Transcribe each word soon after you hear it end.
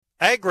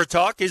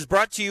AgriTalk is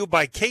brought to you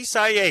by Case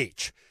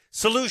IH.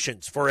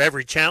 Solutions for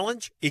every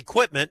challenge,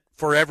 equipment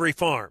for every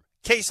farm.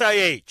 Case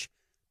IH,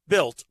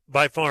 built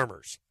by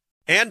farmers.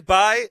 And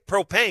by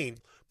propane.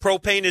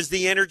 Propane is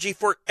the energy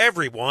for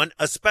everyone,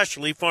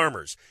 especially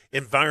farmers.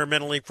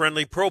 Environmentally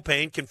friendly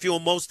propane can fuel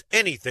most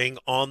anything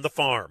on the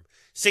farm.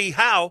 See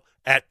how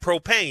at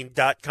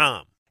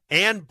propane.com.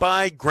 And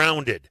by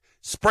Grounded.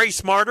 Spray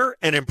smarter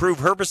and improve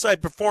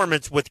herbicide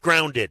performance with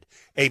Grounded,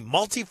 a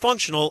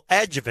multifunctional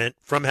adjuvant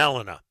from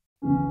Helena.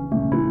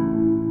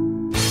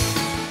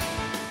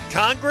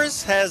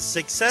 Congress has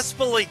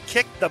successfully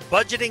kicked the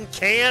budgeting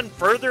can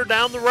further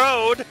down the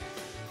road.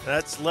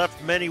 That's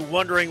left many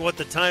wondering what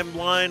the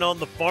timeline on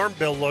the Farm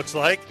Bill looks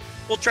like.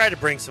 We'll try to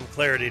bring some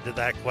clarity to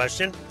that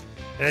question.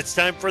 And it's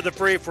time for the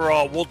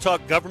free-for-all. We'll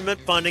talk government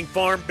funding,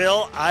 Farm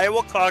Bill,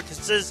 Iowa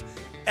caucuses,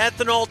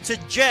 ethanol to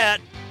jet,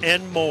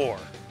 and more.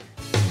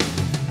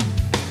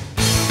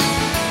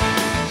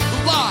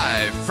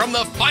 Live from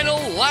the final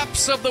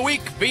laps of the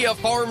week via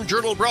Farm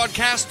Journal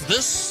broadcast,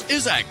 this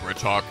is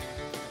AgriTalk.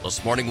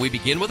 This morning we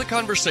begin with a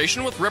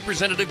conversation with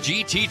Representative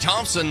G.T.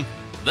 Thompson.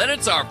 Then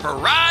it's our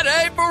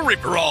Friday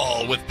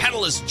free-for-all with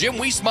panelists Jim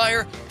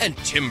Wiesemeyer and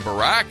Tim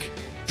Burrack.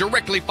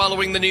 Directly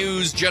following the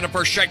news,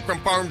 Jennifer Schenk from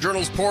Farm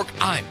Journal's Pork.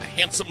 I'm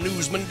handsome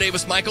newsman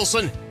Davis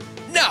Michelson.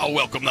 Now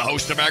welcome the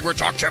host of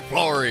AgriTalk, Chip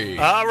Flory.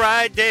 All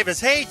right,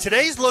 Davis. Hey,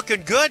 today's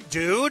looking good,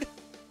 dude.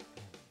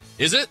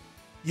 Is it?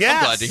 Yes.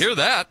 I'm glad to hear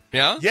that.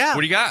 Yeah? Yeah.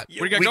 What do you got?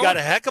 We got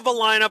a heck of a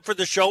lineup for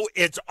the show.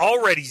 It's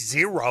already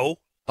zero.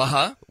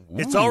 Uh-huh. Ooh.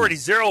 It's already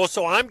zero,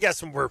 so I'm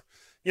guessing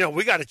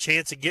we got a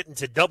chance of getting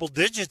to double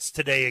digits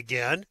today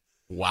again.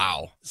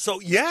 Wow. So,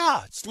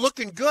 yeah, it's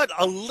looking good.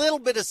 A little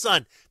bit of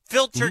sun.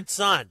 Filtered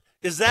sun.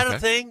 Is that a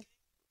thing?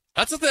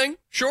 That's a thing.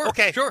 Sure.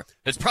 Okay. Sure.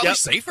 It's probably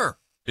safer,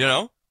 you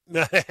know?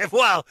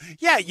 Well,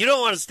 yeah, you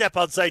don't want to step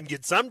outside and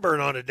get sunburn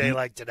on a day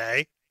like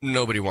today.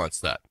 Nobody wants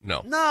that.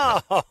 No.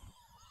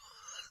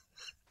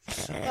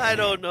 I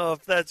don't know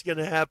if that's going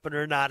to happen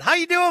or not. How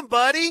you doing,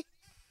 buddy?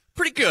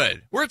 Pretty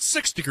good. We're at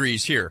 6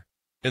 degrees here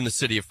in the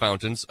city of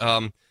Fountains,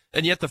 and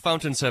yet the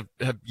fountains have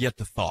yet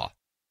to thaw.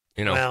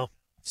 You know, well,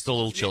 it's still a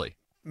little chilly.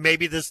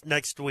 Maybe this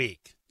next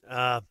week.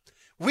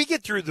 We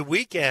get through the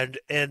weekend,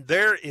 and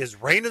there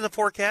is rain in the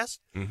forecast.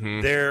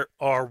 Mm-hmm. There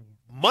are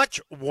much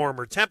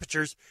warmer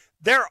temperatures.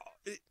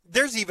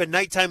 There's even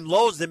nighttime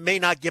lows that may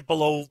not get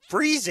below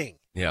freezing.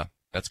 Yeah,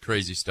 that's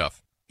crazy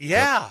stuff.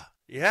 Yeah. Yep.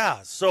 Yeah,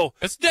 so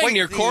it's dang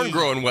near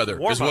corn-growing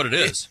weather is what it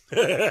is.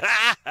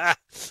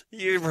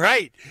 You're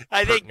right.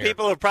 I think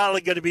people are probably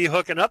going to be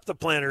hooking up the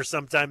planter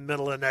sometime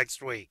middle of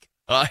next week.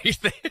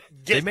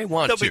 They may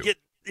want to.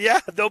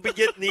 They'll be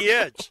getting the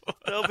itch.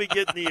 They'll be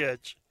getting the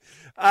itch.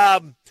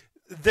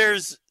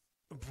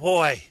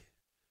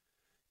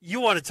 You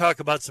want to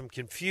talk about some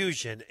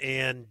confusion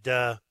and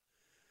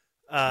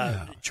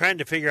trying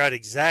to figure out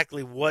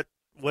exactly what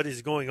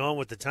is going on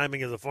with the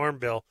timing of the Farm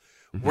Bill.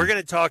 Mm-hmm. We're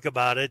going to talk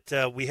about it.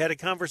 We had a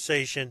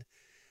conversation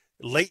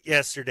later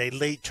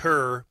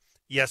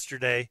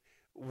yesterday,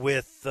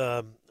 with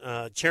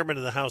Chairman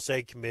of the House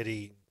Ag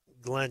Committee,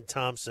 Glenn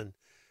Thompson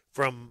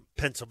from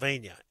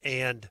Pennsylvania.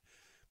 And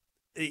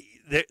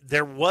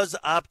there was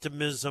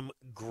optimism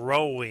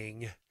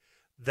growing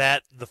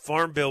that the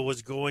Farm Bill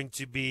was going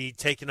to be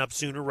taken up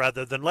sooner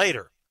rather than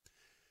later.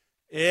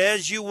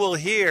 As you will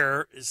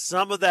hear,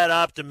 some of that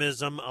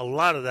optimism, a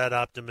lot of that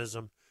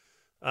optimism,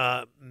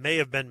 may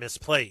have been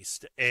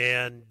misplaced,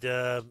 and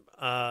a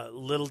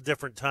little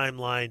different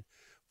timeline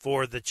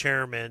for the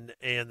chairman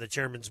and the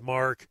chairman's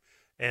mark,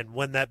 and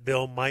when that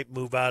bill might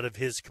move out of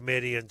his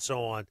committee and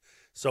so on.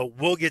 So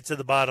we'll get to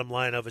the bottom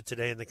line of it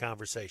today in the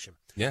conversation.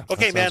 Yeah.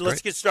 Okay, man,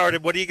 let's get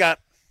started. What do you got?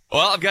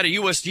 Well, I've got a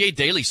USDA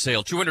daily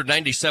sale,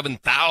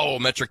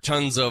 297,000 metric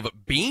tons of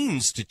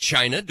beans to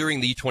China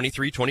during the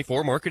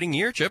 23-24 marketing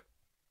year, Chip.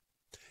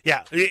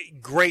 Yeah,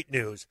 great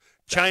news.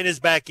 China's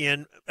back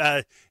in.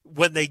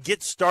 When they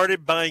get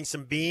started buying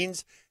some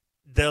beans,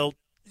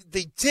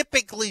 they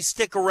typically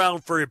stick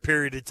around for a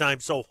period of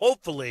time. So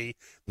hopefully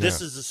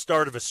this is the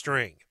start of a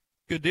string.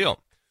 Good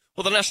deal.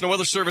 Well, the National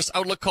Weather Service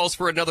outlook calls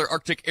for another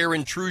Arctic air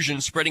intrusion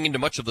spreading into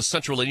much of the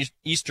central and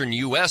eastern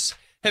U.S.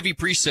 Heavy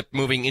precip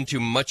moving into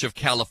much of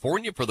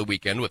California for the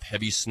weekend with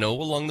heavy snow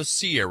along the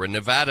Sierra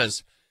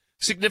Nevadas.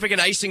 Significant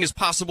icing is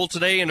possible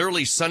today and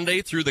early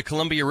Sunday through the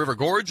Columbia River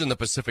Gorge in the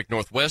Pacific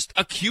Northwest.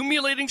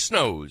 Accumulating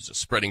snows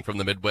spreading from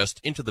the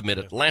Midwest into the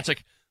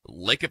Mid-Atlantic.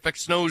 Lake effect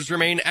snows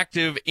remain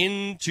active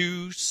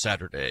into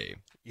Saturday.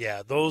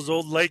 Yeah, those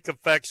old lake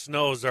effect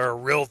snows are a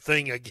real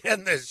thing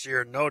again this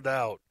year, no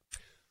doubt.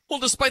 Well,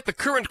 despite the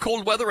current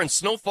cold weather and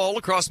snowfall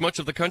across much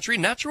of the country,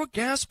 natural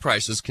gas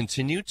prices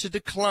continue to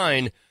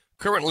decline.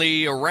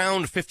 Currently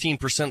around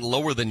 15%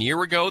 lower than a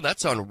year ago.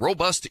 That's on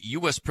robust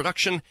U.S.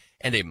 production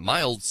and a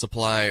mild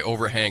supply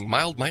overhang.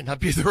 Mild might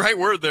not be the right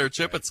word there,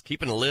 Chip. It's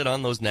keeping a lid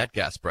on those nat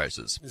gas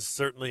prices. It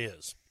certainly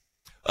is.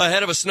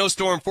 Ahead of a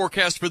snowstorm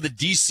forecast for the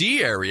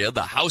D.C. area,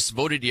 the House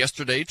voted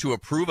yesterday to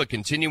approve a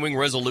continuing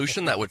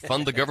resolution that would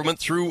fund the government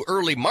through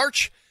early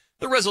March.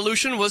 The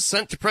resolution was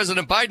sent to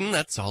President Biden.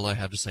 That's all I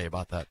have to say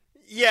about that.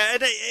 Yeah,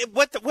 and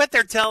what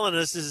they're telling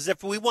us is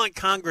if we want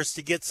Congress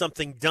to get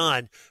something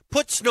done,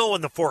 put snow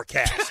in the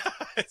forecast.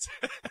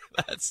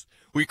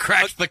 We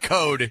cracked the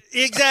code.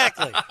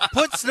 Exactly.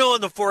 Put snow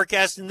in the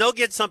forecast, and they'll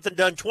get something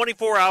done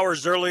 24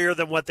 hours earlier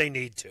than what they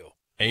need to.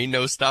 Ain't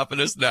no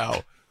stopping us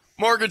now.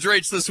 Mortgage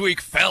rates this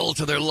week fell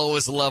to their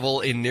lowest level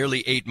in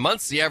nearly 8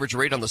 months. The average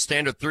rate on the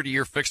standard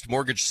 30-year fixed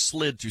mortgage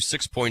slid to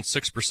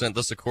 6.6%,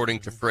 this according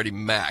to Freddie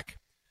Mac.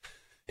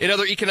 In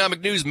other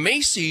economic news,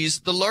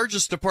 Macy's, the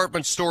largest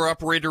department store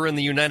operator in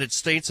the United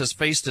States, has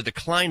faced a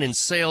decline in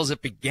sales.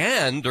 It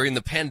began during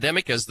the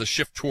pandemic as the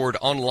shift toward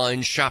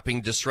online shopping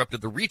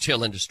disrupted the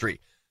retail industry.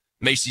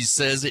 Macy's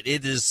says it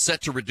is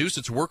set to reduce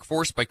its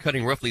workforce by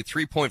cutting roughly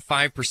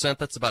 3.5%.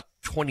 That's about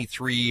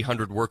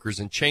 2,300 workers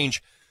and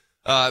change.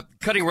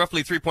 Cutting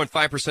roughly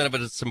 3.5% of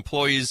its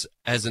employees.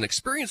 As an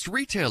experienced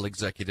retail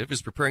executive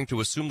is preparing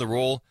to assume the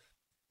role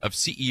of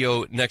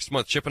CEO next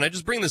month. Chip, and I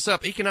just bring this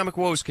up. Economic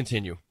woes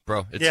continue,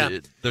 bro.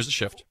 There's a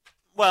shift.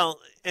 Well,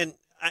 and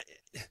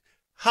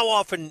how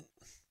often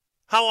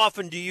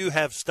do you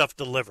have stuff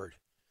delivered?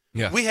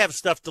 Yeah. We have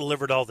stuff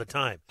delivered all the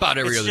time. About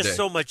every other day. It's just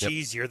so much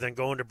easier than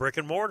going to brick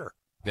and mortar.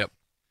 Yep.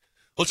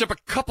 Well, Chip, a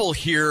couple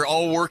here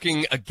all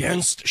working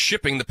against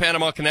shipping. The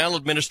Panama Canal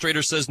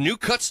Administrator says new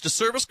cuts to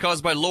service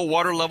caused by low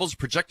water levels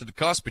projected to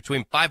cost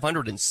between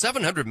 $500 and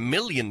 $700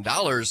 million.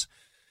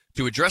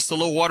 To address the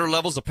low water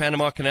levels, the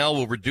Panama Canal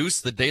will reduce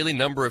the daily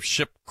number of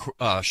ship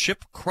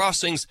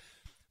crossings.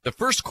 The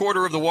first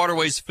quarter of the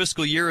waterway's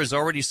fiscal year has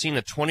already seen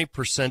a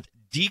 20%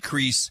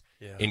 decrease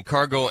in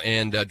cargo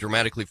and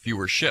dramatically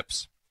fewer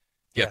ships.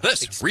 Get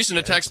this. Recent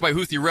attacks by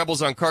Houthi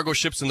rebels on cargo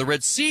ships in the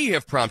Red Sea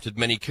have prompted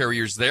many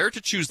carriers there to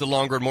choose the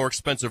longer and more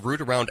expensive route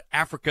around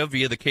Africa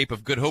via the Cape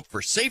of Good Hope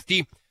for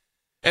safety.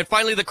 And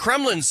finally, the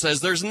Kremlin says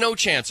there's no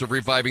chance of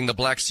reviving the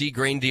Black Sea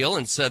grain deal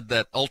and said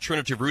that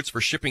alternative routes for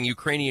shipping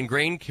Ukrainian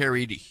grain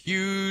carried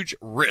huge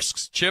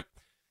risks. Chip,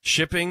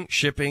 shipping.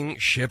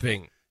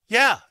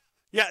 Yeah.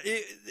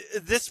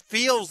 This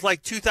feels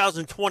like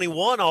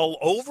 2021 all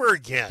over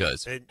again. It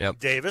does. Yep.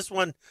 Davis,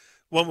 when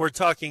we're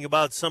talking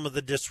about some of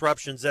the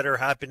disruptions that are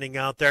happening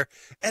out there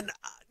and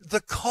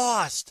the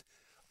cost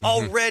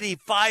already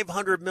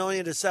 $500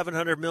 million to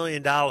 $700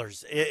 million.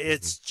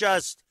 It's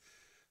just.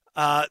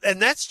 And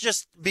that's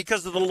just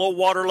because of the low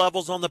water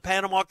levels on the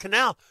Panama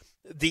Canal.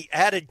 The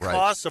added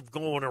costs of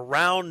going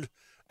around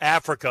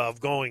Africa,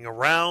 of going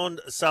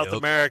around South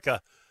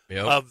America,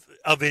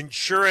 of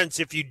insurance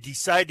if you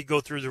decide to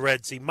go through the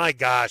Red Sea. My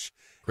gosh,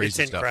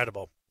 crazy it's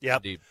incredible. Stuff. Yep.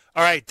 Indeed.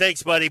 All right,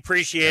 thanks, buddy.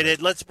 Appreciate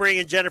it. Let's bring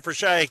in Jennifer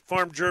Scheich,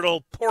 Farm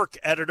Journal pork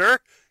editor.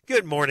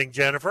 Good morning,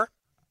 Jennifer.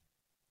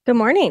 Good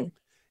morning.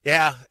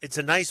 Yeah, it's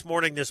a nice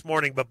morning this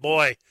morning, but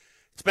boy,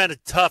 it's been a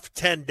tough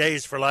 10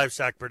 days for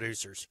livestock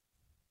producers.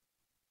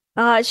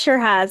 It sure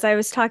has. I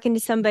was talking to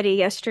somebody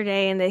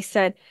yesterday and they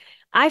said,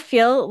 I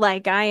feel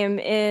like I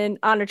am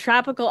on a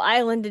tropical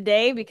island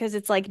today because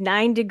it's like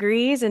 9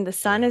 degrees and the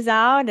sun is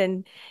out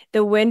and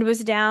the wind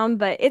was down,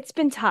 but it's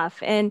been tough.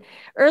 And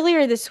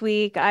earlier this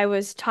week, I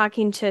was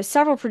talking to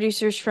several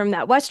producers from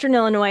that Western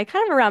Illinois,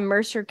 kind of around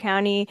Mercer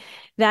County,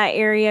 that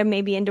area,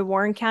 maybe into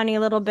Warren County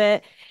a little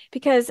bit,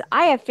 because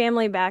I have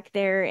family back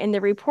there, and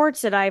the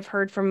reports that I've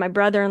heard from my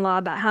brother-in-law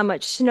about how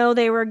much snow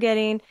they were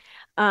getting,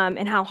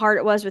 and how hard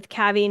it was with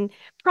calving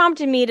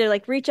prompted me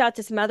to reach out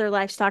to some other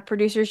livestock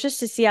producers just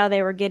to see how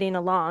they were getting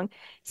along.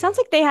 Sounds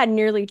like they had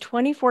nearly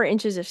 24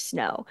 inches of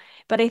snow.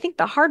 But I think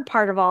the hard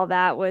part of all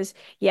that was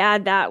you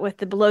add that with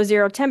the below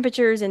zero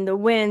temperatures and the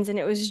winds, and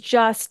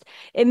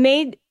it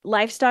made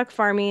livestock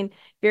farming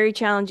very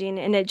challenging.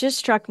 And it just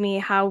struck me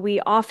how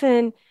we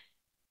often,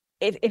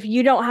 if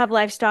you don't have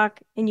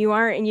livestock and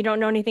you don't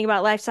know anything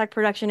about livestock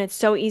production, it's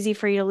so easy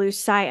for you to lose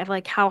sight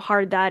of how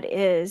hard that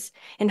is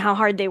and how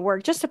hard they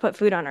work just to put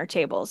food on our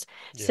tables.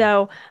 Yeah.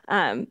 So,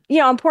 on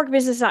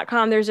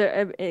porkbusiness.com, there's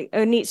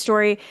a neat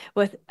story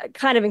with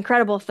kind of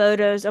incredible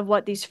photos of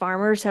what these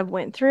farmers have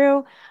went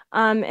through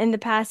in the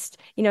past,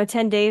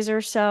 10 days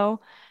or so.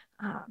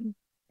 It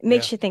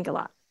makes you think a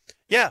lot.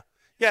 Yeah,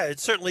 it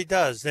certainly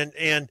does.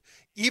 And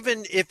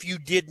even if you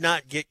did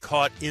not get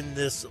caught in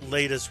this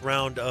latest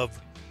round of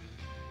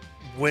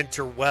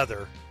winter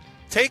weather,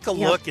 take a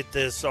look at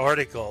this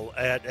article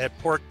at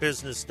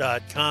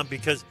porkbusiness.com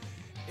because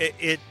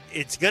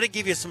it's going to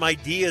give you some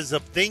ideas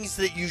of things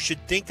that you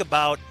should think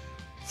about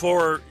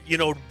for,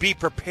 be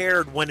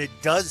prepared when it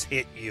does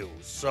hit you.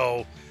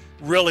 So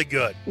really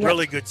good,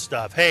 really good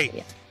stuff.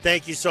 Hey,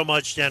 thank you so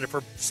much,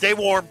 Jennifer. Stay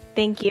warm.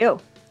 Thank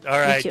you. All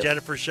right,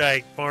 Jennifer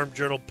Scheich, Farm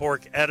Journal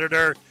pork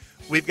editor.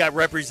 We've got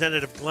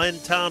Representative Glenn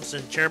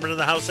Thompson, chairman of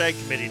the House Ag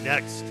Committee,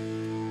 next.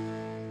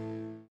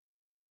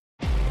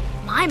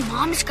 My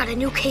mom's got a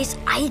new Case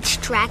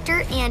IH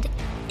tractor, and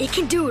it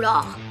can do it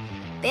all.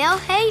 Bale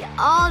hay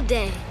all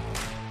day.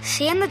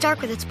 See in the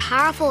dark with its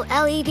powerful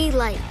LED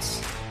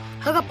lights.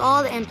 Hook up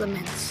all the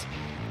implements.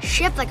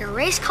 Shift like a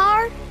race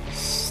car.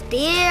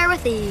 Steer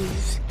with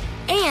ease.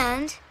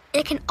 And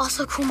it can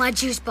also cool my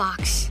juice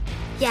box.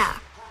 Yeah,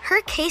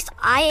 her Case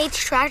IH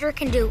tractor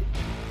can do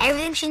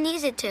everything she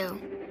needs it to.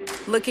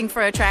 Looking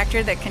for a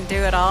tractor that can do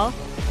it all?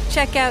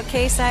 Check out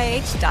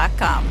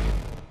caseih.com.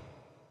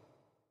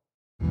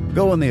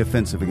 Go on the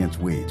offensive against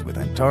weeds with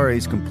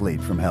Antares Complete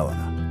from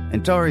Helena.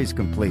 Antares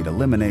Complete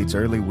eliminates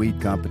early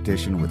weed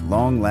competition with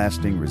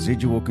long-lasting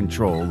residual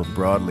control of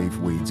broadleaf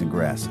weeds and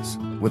grasses.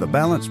 With a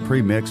balanced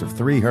premix of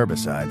 3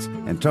 herbicides,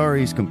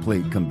 Antares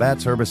Complete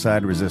combats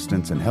herbicide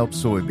resistance and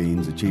helps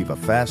soybeans achieve a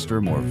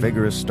faster, more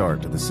vigorous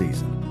start to the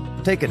season.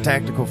 Take a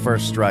tactical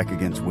first strike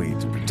against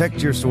weeds and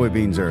protect your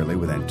soybeans early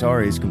with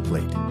Antares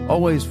Complete.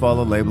 Always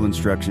follow label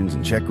instructions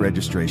and check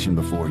registration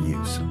before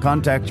use.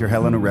 Contact your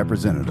Helena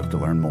representative to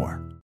learn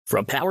more.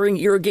 From powering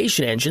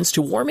irrigation engines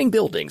to warming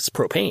buildings,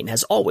 propane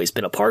has always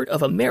been a part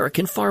of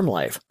American farm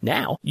life.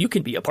 Now, you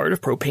can be a part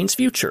of propane's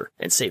future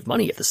and save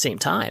money at the same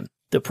time.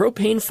 The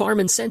Propane Farm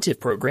Incentive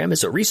Program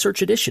is a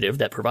research initiative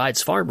that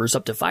provides farmers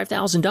up to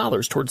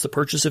 $5,000 towards the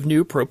purchase of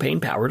new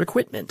propane-powered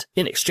equipment.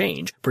 In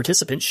exchange,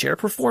 participants share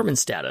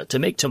performance data to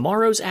make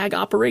tomorrow's ag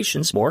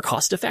operations more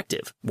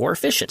cost-effective, more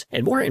efficient,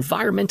 and more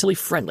environmentally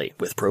friendly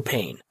with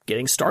propane.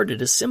 Getting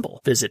started is simple.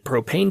 Visit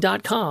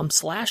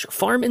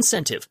propane.com/farm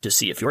incentive to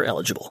see if you're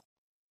eligible.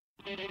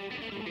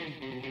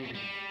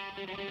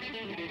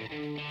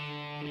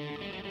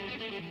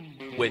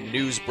 When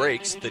news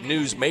breaks, the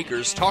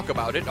newsmakers talk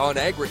about it on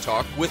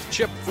AgriTalk with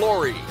Chip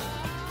Flory.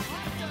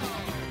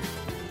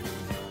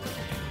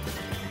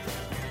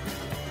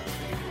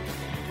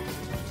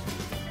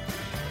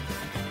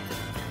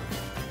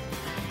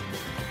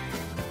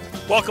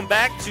 Welcome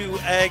back to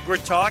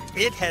AgriTalk.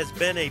 It has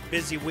been a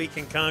busy week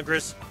in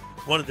Congress.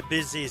 One of the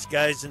busiest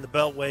guys in the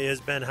Beltway has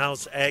been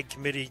House Ag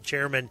Committee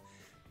Chairman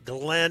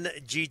Glenn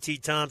G.T.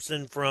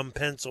 Thompson from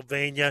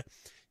Pennsylvania.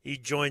 He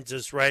joins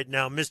us right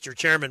now. Mr.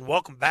 Chairman,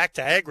 welcome back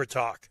to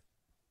AgriTalk.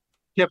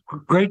 Yep,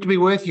 great to be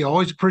with you.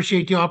 Always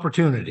appreciate the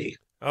opportunity.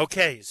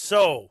 Okay,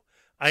 so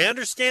I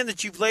understand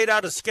that you've laid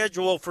out a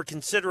schedule for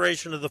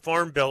consideration of the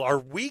Farm Bill. Are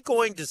we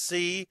going to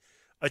see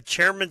a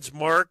chairman's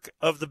mark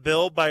of the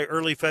bill by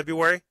early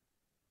February?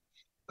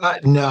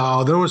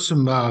 No, there was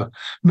some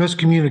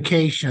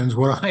miscommunications.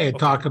 What I had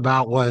talked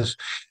about was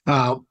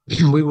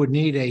we would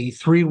need a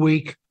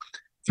 3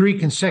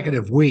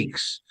 consecutive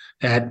weeks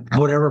at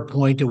whatever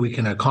point that we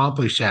can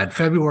accomplish that.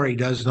 February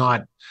does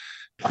not,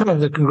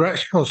 the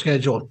congressional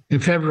schedule in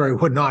February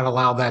would not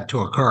allow that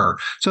to occur.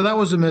 So that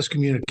was the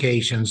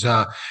miscommunications.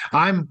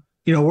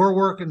 We're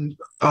working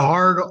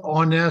hard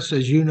on this.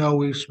 As you know,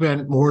 we've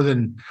spent more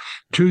than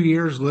 2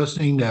 years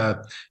listening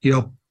to,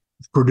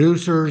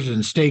 producers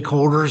and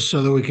stakeholders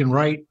so that we can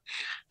write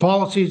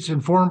policies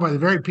informed by the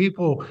very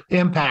people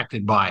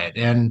impacted by it.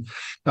 And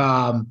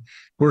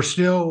we're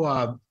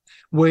still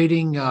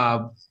waiting.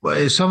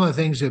 Some of the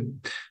things that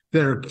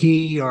are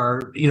key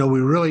are, we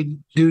really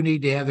do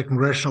need to have the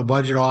Congressional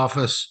Budget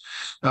Office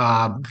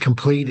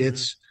complete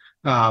its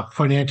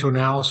financial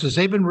analysis.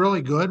 They've been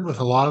really good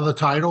with a lot of the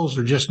titles.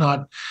 They're just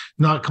not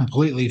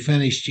completely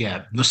finished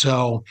yet.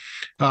 So,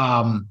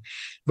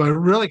 but it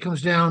really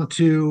comes down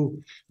to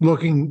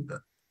looking,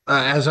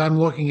 as I'm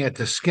looking at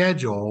the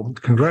schedule, the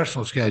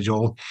congressional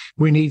schedule,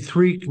 we need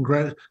 3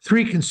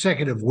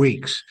 consecutive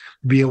weeks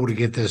to be able to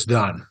get this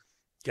done.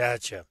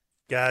 Gotcha.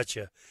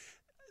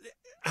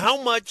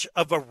 How much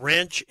of a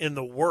wrench in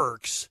the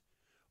works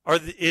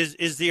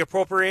is the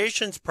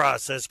appropriations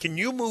process? Can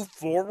you move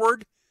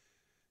forward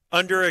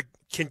under a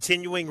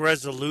continuing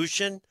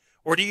resolution,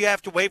 or do you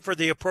have to wait for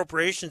the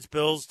appropriations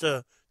bills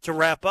to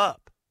wrap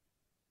up?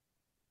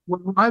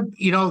 Well,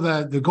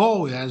 the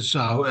goal is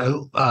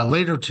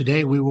later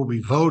today we will be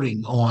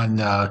voting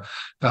on,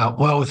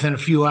 within a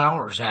few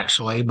hours,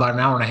 actually, about an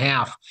hour and a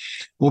half,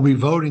 we'll be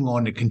voting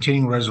on the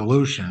continuing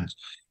resolutions,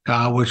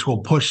 which will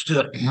push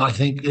to, I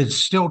think it's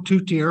still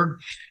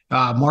 2-tiered,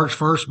 March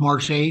 1st,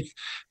 March 8th.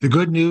 The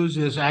good news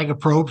is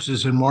Ag-Approps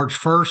is in March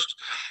 1st.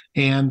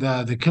 And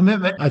the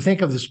commitment, I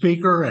think, of the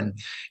Speaker and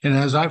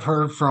as I've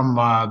heard from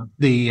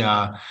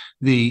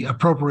the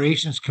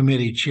Appropriations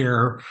Committee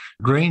Chair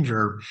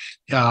Granger,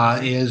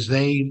 is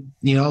they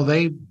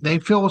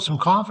feel with some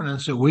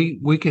confidence that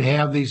we could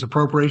have these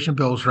appropriation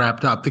bills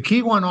wrapped up. The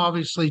key one,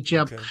 obviously,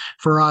 Chip,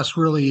 for us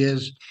really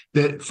is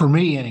that, for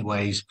me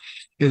anyways,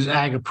 is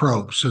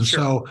Ag-Approps. And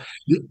so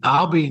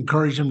I'll be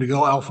encouraging them to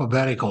go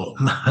alphabetical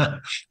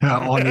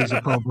on these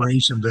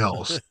appropriation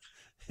bills.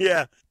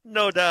 Yeah,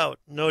 no doubt.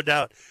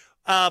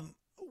 How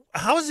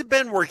has it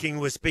been working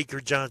with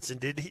Speaker Johnson?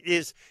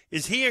 Is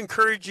he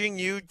encouraging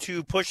you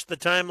to push the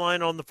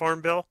timeline on the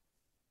Farm Bill?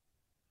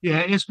 Yeah,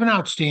 it's been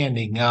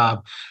outstanding.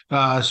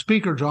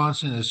 Speaker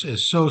Johnson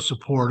is so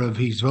supportive.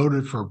 He's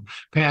voted for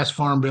past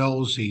farm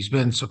bills. He's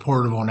been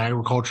supportive on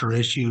agriculture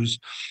issues.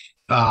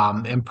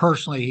 And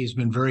personally, he's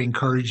been very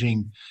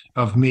encouraging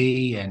of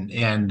me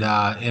and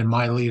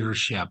my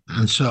leadership.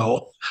 And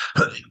so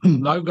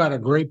I've got a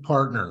great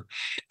partner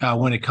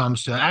when it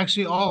comes to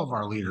actually all of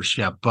our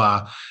leadership.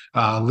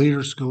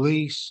 Leader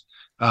Scalise,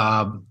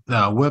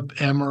 Whip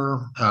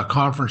Emmer,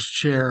 Conference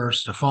Chair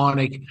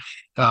Stefanik.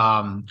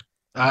 I'm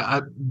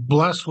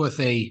blessed with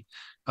a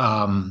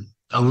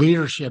a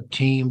leadership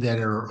team that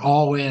are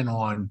all in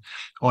on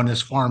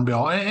this farm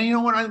bill. And you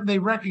know what? They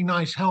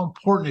recognize how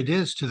important it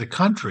is to the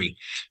country,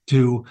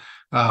 to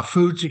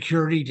food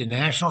security, to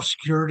national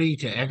security,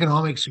 to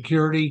economic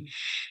security.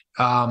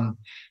 Quite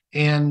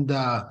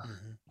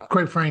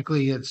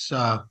frankly, it's,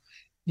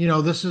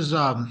 this is,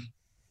 I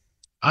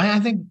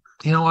think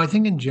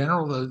in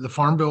general, the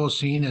Farm Bill is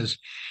seen as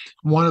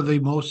one of the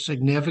most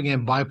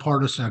significant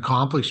bipartisan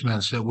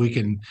accomplishments that we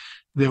can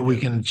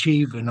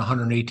achieve in the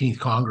 118th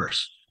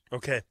Congress.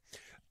 Okay.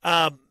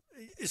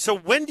 So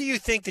when do you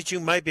think that you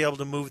might be able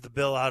to move the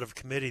bill out of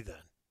committee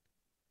then?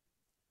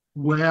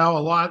 Well, a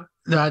lot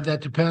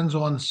that depends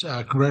on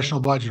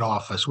Congressional Budget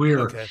Office. We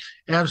are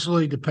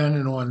absolutely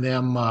dependent on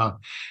them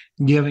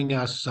giving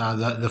us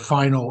the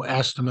final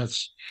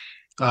estimates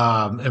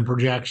and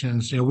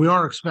projections. We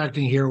are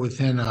expecting here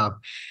within a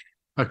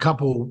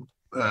couple.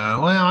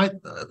 I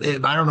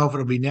don't know if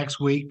it'll be next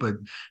week,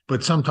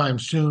 but sometime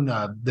soon.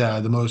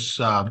 The most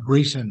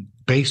recent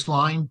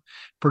baseline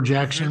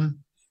projection,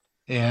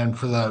 and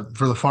for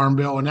the Farm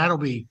Bill, and that'll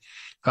be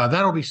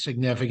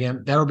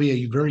significant. That'll be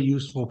a very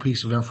useful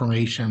piece of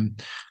information.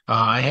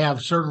 I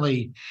have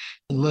certainly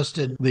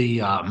enlisted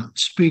the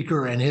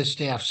Speaker and his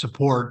staff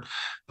support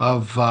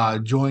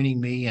of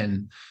joining me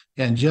and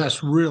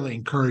just really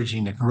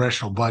encouraging the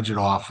Congressional Budget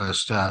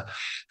Office to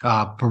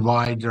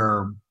provide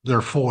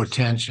their full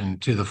attention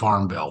to the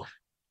Farm Bill.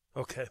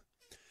 Okay.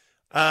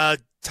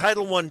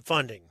 Title I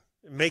funding,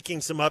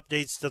 making some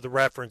updates to the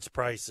reference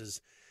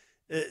prices.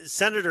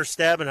 Senator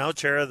Stabenow,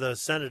 chair of the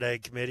Senate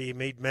Ag Committee,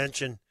 made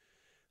mention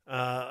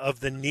of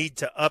the need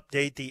to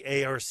update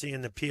the ARC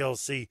and the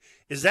PLC.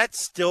 Is that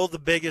still the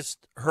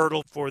biggest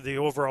hurdle for the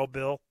overall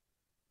bill?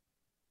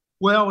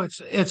 Well,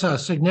 it's a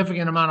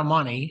significant amount of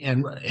money,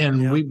 and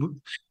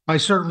I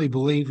certainly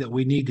believe that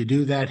we need to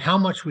do that. How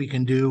much we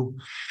can do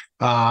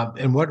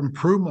and what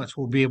improvements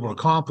we'll be able to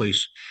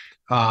accomplish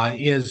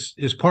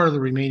is part of the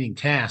remaining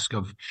task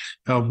of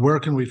where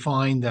can we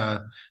find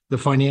the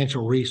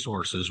financial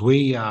resources.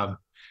 We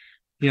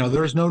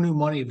there's no new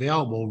money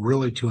available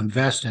really to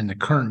invest in the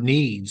current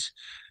needs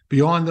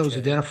beyond those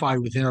identified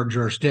within our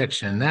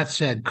jurisdiction. That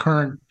said,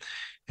 current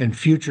and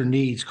future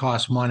needs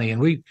cost money,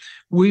 and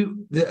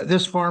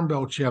this Farm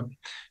Bill, Chip,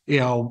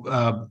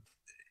 has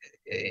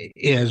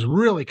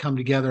really come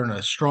together in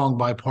a strong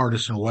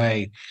bipartisan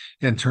way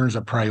in terms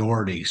of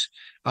priorities.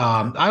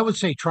 I would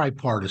say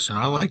tripartisan.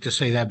 I like to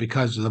say that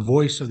because of the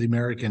voice of the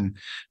American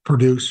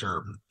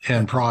producer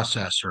and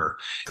processor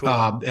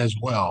as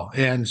well.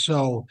 And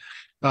so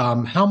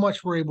how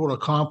much we're able to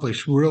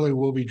accomplish really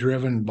will be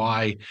driven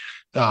by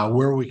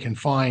where we can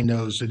find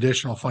those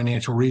additional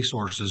financial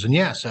resources. And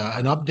yes,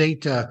 an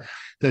update to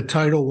the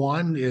Title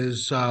I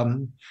is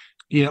an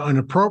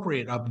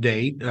appropriate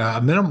update.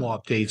 A minimal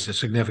update's a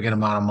significant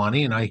amount of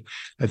money, and I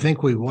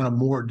think we want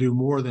to do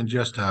more than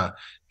just a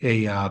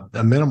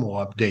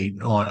minimal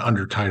update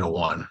under Title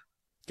I.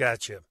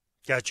 Gotcha.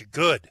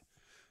 Good.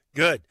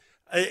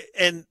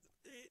 And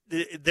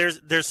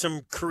there's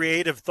some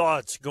creative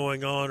thoughts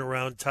going on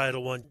around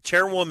Title I.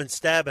 Chairwoman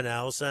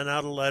Stabenow sent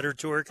out a letter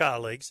to her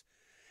colleagues.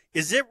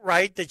 Is it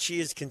right that she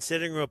is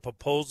considering a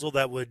proposal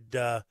that would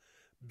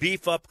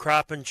beef up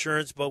crop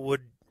insurance but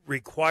would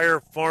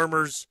require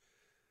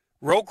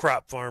row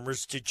crop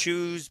farmers to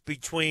choose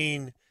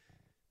between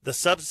the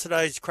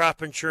subsidized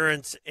crop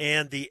insurance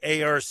and the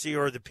ARC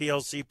or the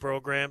PLC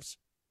programs?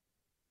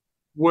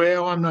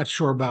 Well, I'm not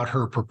sure about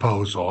her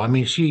proposal. I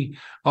mean, she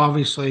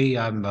obviously,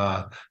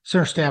 Senator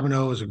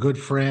Stabenow is a good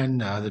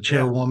friend, the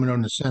chairwoman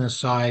on the Senate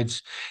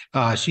sides.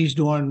 She's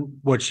doing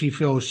what she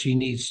feels she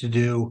needs to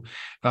do.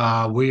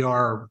 We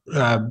are,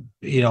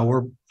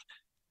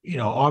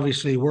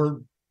 obviously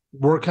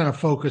we're kind of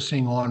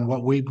focusing on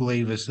what we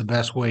believe is the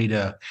best way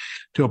to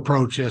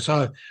approach this.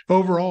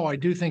 Overall, I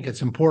do think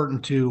it's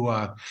important to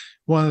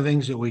one of the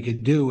things that we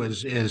could do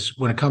is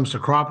when it comes to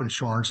crop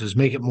insurance is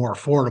make it more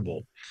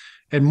affordable.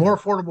 And more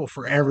affordable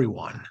for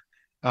everyone.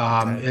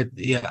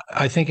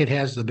 I think it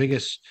has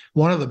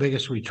one of the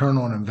biggest return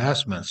on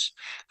investments.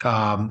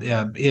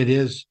 It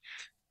is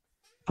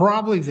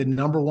probably the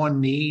number one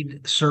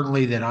need,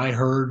 certainly that I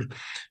heard,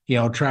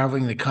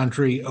 traveling the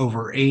country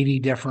over 80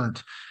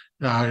 different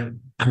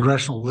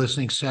congressional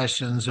listening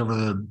sessions over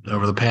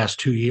the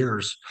past 2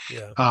 years.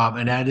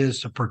 And that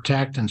is to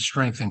protect and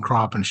strengthen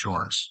crop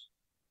insurance.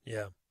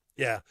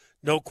 Yeah.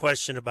 No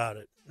question about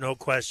it. No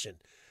question.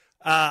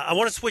 I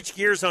want to switch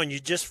gears on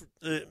you just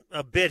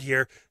a bit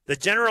here. The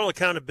General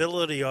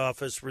Accountability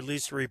Office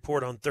released a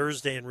report on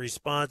Thursday in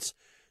response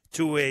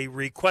to a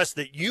request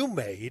that you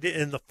made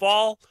in the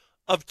fall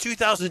of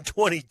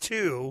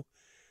 2022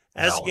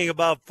 asking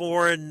about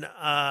foreign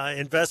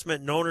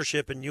investment and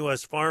ownership in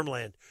U.S.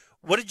 farmland.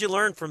 What did you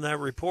learn from that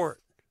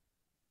report?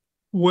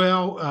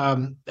 Well,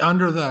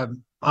 under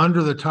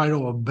the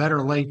title of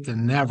Better Late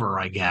Than Never,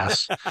 I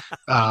guess,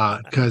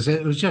 because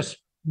it was just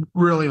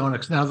really on.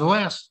 Now, the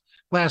last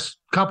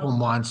couple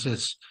months,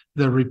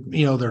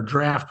 their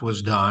draft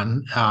was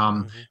done,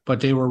 but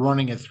they were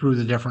running it through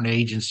the different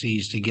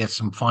agencies to get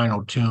some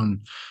final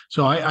tune.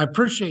 So I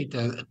appreciate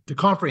the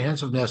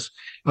comprehensiveness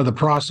of the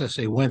process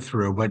they went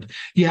through. But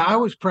yeah, I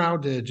was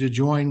proud to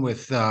join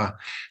with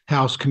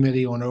House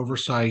Committee on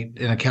Oversight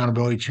and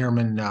Accountability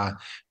Chairman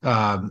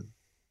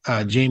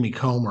Jamie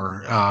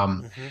Comer.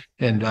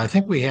 And I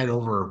think we had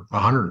over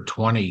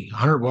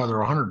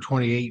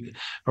 128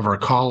 of our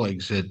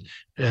colleagues that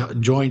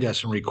joined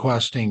us in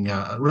requesting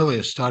really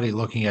a study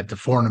looking at the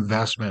foreign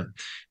investment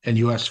in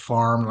U.S.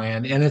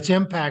 farmland and its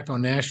impact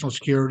on national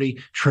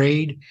security,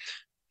 trade,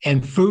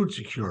 and food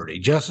security,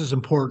 just as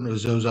important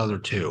as those other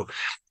two.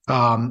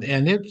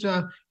 And it's,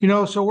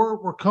 so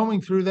we're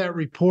combing through that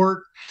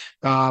report.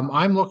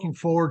 I'm looking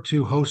forward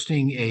to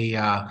hosting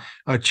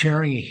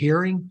chairing a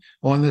hearing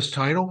on this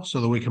title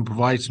so that we can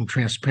provide some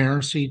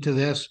transparency to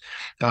this.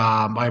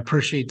 I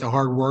appreciate the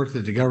hard work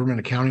that the Government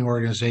Accounting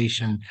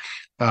Organization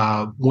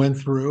went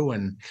through,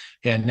 and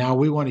now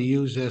we want to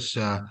use this,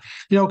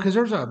 because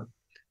there's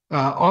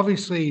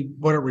obviously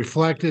what it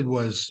reflected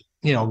was,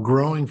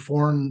 growing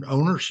foreign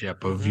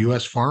ownership of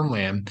U.S.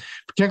 farmland,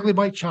 particularly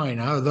by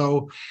China,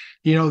 although,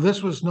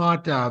 this was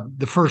not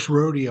the first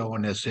rodeo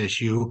on this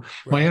issue.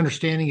 Right. My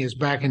understanding is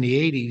back in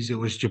the 80s, it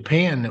was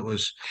Japan that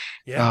was,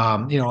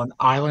 an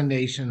island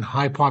nation,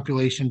 high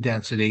population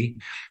density,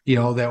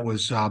 that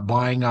was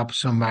buying up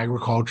some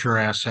agriculture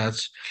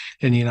assets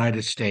in the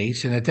United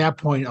States. And at that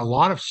point, a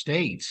lot of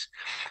states,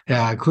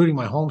 including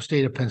my home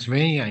state of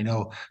Pennsylvania, I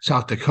know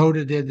South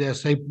Dakota did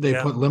this. They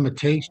put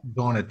limitations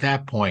on at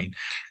that point.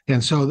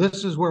 And so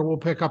this is where we'll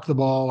pick up the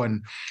ball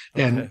and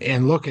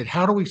look at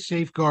how do we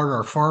safeguard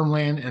our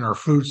farmland and our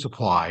food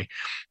supply.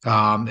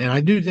 And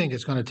I do think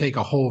it's going to take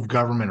a whole of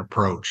government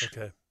approach.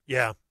 Okay.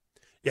 Yeah.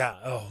 Yeah.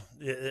 Oh,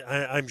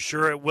 I'm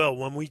sure it will.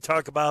 When we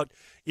talk about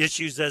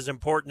issues as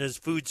important as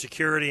food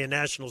security and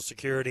national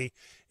security,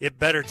 it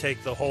better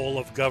take the whole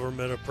of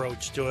government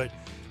approach to it.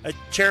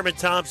 Chairman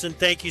Thompson,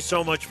 thank you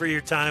so much for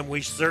your time.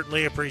 We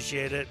certainly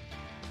appreciate it.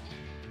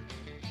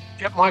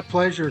 Yep, my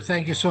pleasure.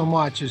 Thank you so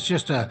much. It's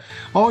just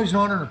always an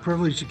honor and a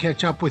privilege to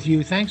catch up with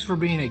you. Thanks for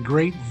being a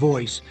great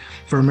voice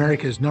for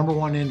America's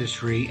 #1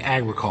 industry,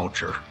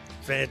 agriculture.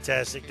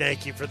 Fantastic.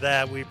 Thank you for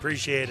that. We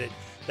appreciate it.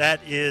 That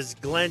is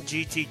Glenn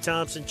G.T.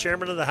 Thompson,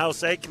 Chairman of the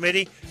House Ag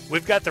Committee.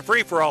 We've got the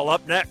free-for-all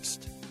up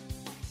next.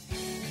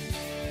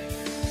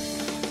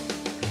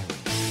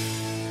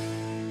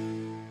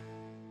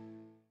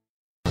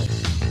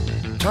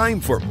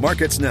 Time for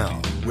Markets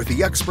Now with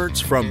the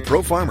experts from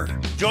Pro Farmer.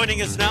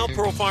 Joining us now,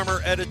 Pro Farmer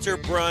editor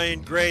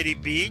Brian Grady.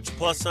 Beach,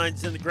 plus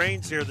signs in the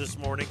grains here this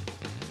morning.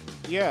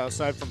 Yeah,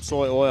 aside from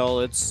soy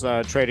oil, it's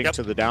trading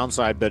to the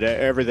downside, but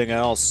everything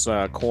else,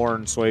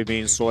 corn,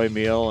 soybeans, soy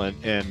meal,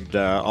 and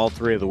all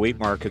three of the wheat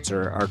markets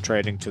are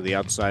trading to the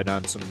upside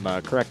on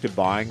some corrective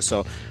buying.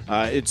 So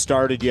it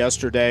started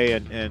yesterday,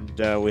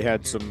 and we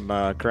had some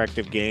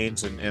corrective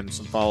gains and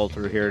some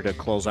follow-through here to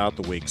close out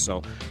the week.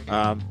 So,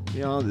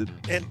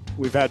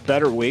 we've had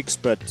better weeks,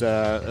 but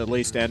at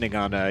least ending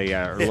on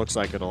it looks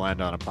like it'll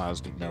end on a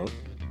positive note.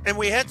 And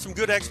we had some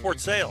good export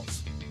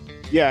sales.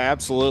 Yeah,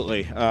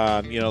 absolutely.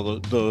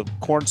 The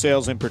corn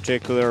sales in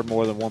particular,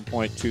 more than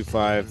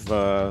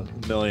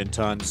 1.25 million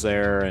tons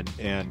there,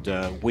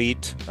 and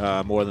wheat,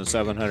 more than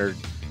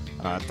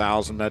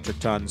 700,000 metric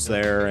tons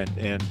there, and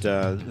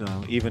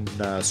even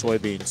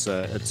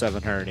soybeans at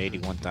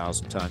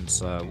 781,000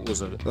 tons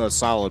was a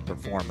solid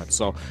performance.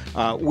 So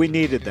we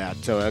needed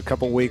that. A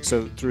couple weeks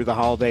through the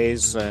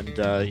holidays, and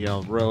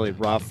really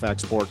rough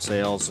export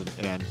sales,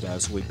 and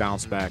so we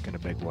bounced back in a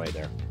big way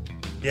there.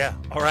 Yeah.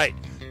 All right.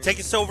 Take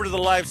us over to the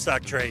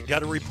livestock trade.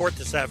 Got a report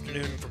this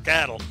afternoon for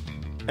cattle.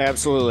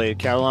 Absolutely.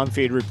 Cattle on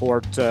feed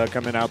report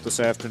coming out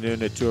this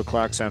afternoon at 2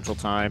 o'clock Central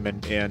Time,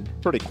 and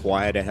pretty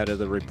quiet ahead of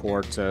the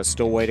report.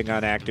 Still waiting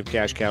on active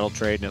cash cattle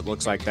trade, and it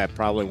looks like that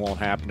probably won't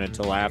happen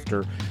until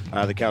after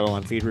the cattle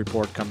on feed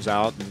report comes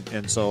out.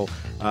 And so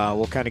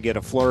we'll kind of get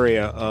a flurry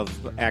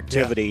of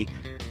activity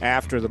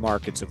after the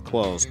markets have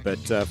closed. But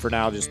for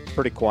now, just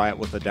pretty quiet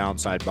with a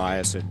downside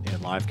bias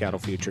in live cattle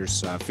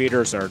futures.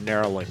 Feeders are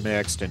narrowly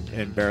mixed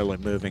and barely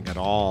moving at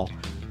all.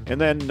 And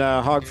then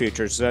hog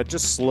futures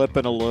just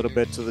slipping a little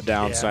bit to the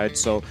downside.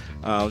 So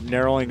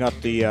narrowing up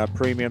the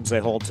premiums they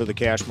hold to the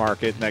cash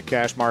market, and that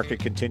cash market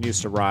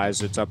continues to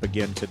rise. It's up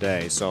again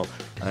today. So,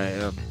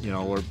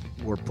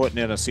 we're putting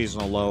in a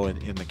seasonal low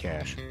in the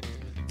cash.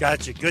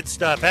 Gotcha. Good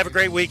stuff. Have a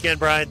great weekend,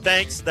 Brian.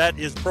 Thanks. That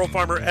is Pro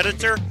Farmer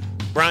editor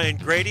Brian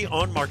Grady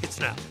on Markets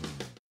Now.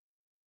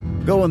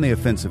 Go on the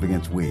offensive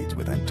against weeds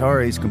with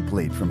Antares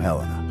Complete from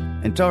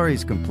Helena.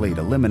 Antares Complete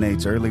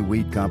eliminates early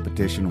weed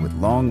competition with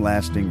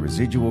long-lasting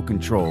residual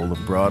control of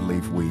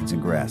broadleaf weeds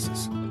and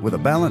grasses. With a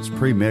balanced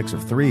premix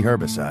of 3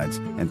 herbicides,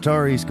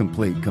 Antares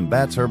Complete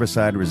combats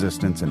herbicide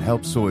resistance and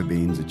helps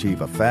soybeans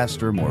achieve a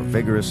faster, more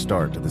vigorous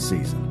start to the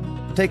season.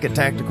 Take a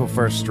tactical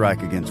first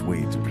strike against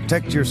weeds and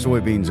protect your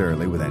soybeans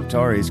early with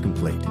Antares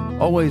Complete.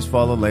 Always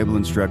follow label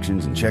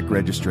instructions and check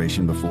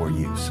registration before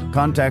use.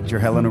 Contact your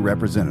Helena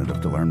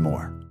representative to learn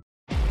more.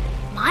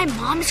 My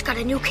mom's got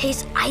a new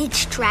Case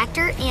IH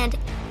tractor, and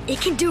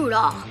it can do it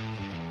all.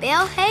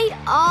 Bale hay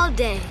all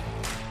day.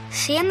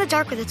 See in the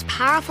dark with its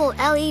powerful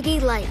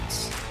LED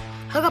lights.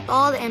 Hook up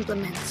all the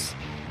implements.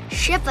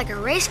 Shift like a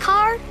race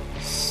car.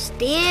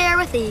 Steer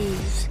with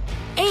ease.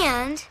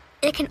 And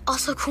it can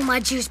also cool my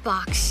juice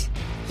box.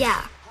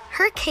 Yeah,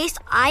 her Case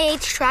IH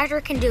tractor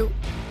can do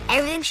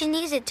everything she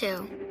needs it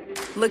to.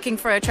 Looking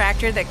for a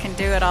tractor that can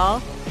do it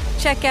all?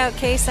 Check out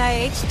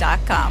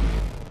caseih.com.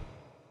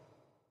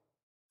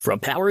 From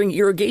powering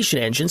irrigation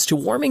engines to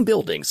warming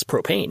buildings,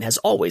 propane has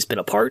always been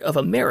a part of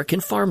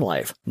American farm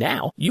life.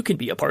 Now, you can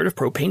be a part of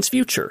propane's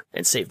future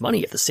and save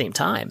money at the same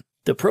time.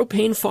 The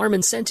Propane Farm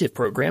Incentive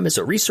Program is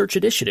a research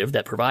initiative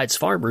that provides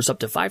farmers up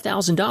to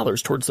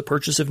 $5,000 towards the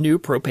purchase of new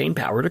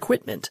propane-powered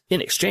equipment.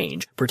 In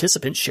exchange,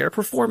 participants share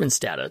performance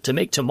data to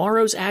make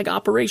tomorrow's ag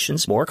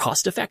operations more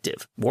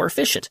cost-effective, more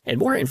efficient, and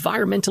more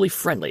environmentally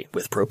friendly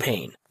with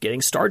propane.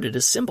 Getting started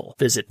is simple.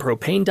 Visit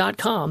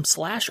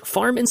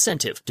propane.com/farm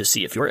incentive to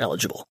see if you're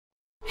eligible.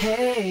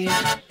 Hey.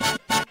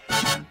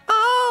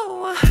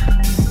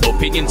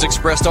 Opinions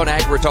expressed on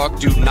AgriTalk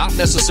do not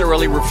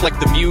necessarily reflect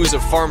the views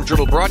of Farm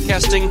Journal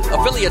Broadcasting,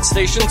 affiliate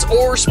stations,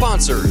 or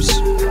sponsors.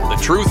 The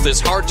truth is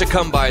hard to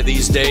come by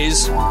these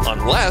days,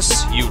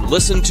 unless you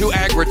listen to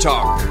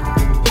AgriTalk.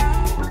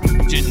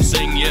 Didn't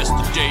sing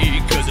yesterday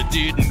because it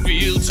didn't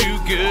feel too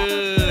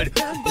good.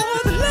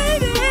 For the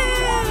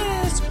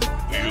ladies,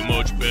 feel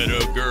much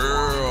better,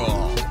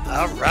 girl.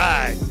 All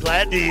right.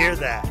 Glad to hear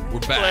that. We're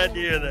back. Glad to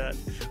hear that.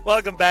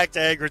 Welcome back to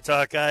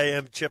AgriTalk. I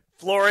am Chip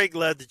Flory.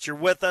 Glad that you're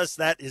with us.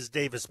 That is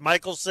Davis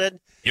Michelson.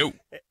 Yo.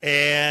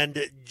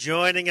 And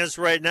joining us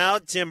right now,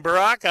 Tim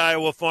Burrack,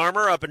 Iowa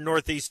farmer up in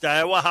northeast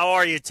Iowa. How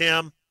are you,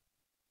 Tim?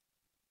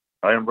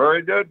 I am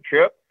very good,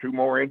 Chip. 2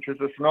 more inches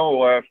of snow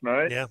last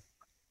night. Yeah.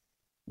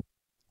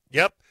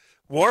 Yep.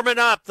 Warming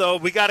up, though.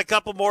 We got a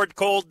couple more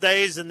cold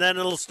days, and then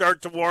it'll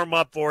start to warm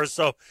up for us.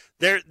 So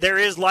there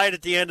is light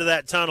at the end of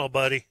that tunnel,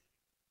 buddy.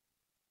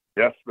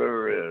 Yes,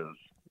 there is.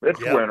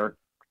 It's winter.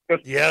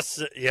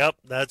 Yes, yep,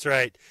 that's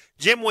right.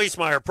 Jim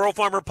Wiesemeyer, Pro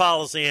Farmer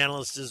Policy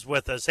Analyst, is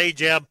with us. Hey,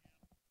 Jim.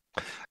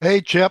 Hey,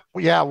 Chip.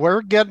 Yeah,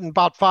 we're getting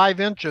about 5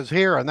 inches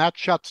here, and that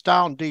shuts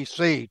down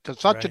D.C. to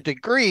such a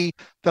degree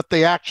that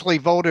they actually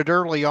voted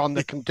early on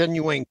the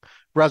continuing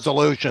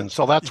resolution.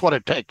 So that's what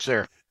it takes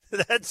here.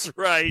 That's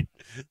right.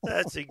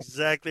 That's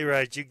exactly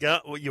right.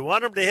 You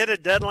want them to hit a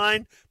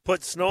deadline,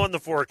 put snow in the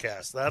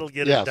forecast. That'll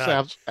get it done.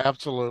 Yes,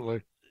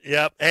 absolutely.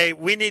 Yep. Hey,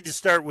 we need to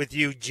start with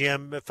you,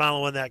 Jim,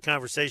 following that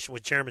conversation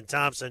with Chairman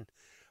Thompson.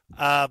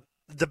 The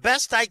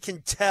best I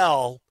can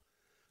tell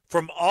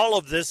from all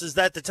of this is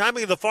that the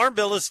timing of the Farm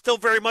Bill is still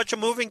very much a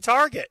moving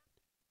target.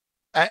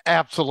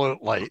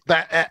 Absolutely.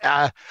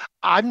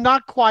 I'm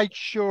not quite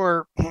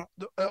sure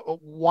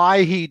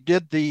why he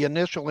did the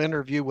initial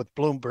interview with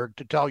Bloomberg,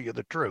 to tell you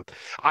the truth.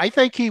 I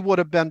think he would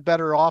have been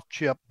better off,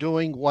 Chip,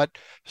 doing what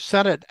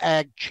Senate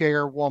Ag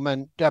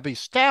Chairwoman Debbie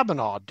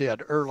Stabenow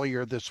did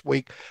earlier this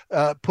week,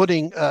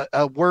 putting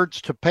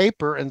words to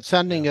paper and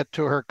sending it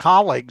to her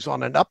colleagues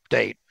on an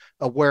update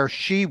where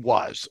she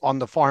was on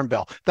the Farm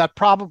Bill. That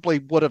probably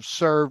would have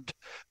served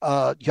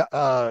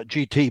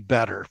GT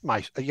better.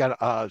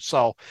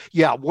 So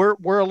yeah,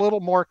 we're a little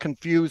more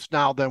confused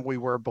now than we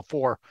were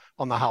before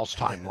on the House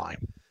timeline.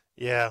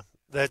 Yeah,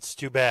 that's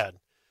too bad.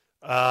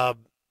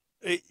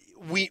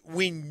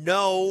 We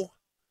know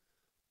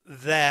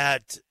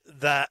that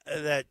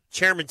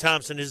Chairman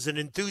Thompson is an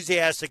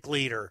enthusiastic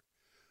leader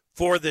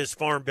for this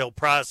Farm Bill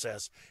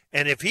process,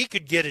 and if he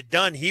could get it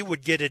done, he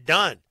would get it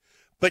done.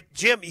 But,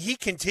 Jim, he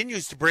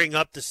continues to bring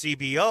up the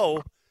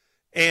CBO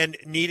and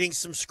needing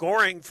some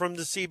scoring from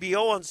the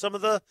CBO on some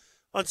of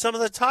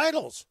the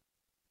titles.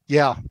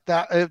 Yeah,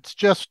 that it's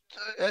just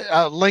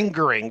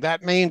lingering.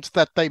 That means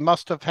that they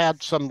must have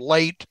had some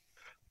late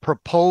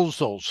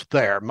proposals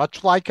there,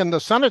 much like in the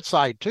Senate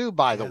side too,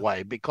 by the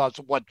way, because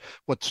what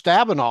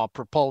Stabenow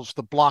proposed,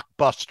 the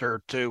blockbuster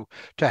to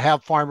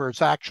have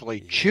farmers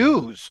actually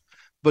choose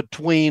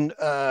between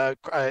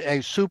a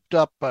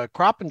souped-up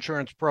crop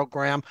insurance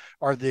program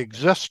or the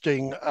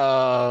existing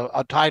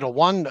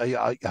Title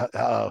I,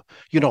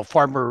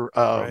 farmer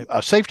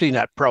safety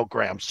net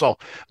program. So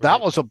that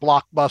was a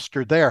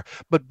blockbuster there.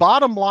 But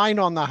bottom line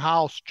on the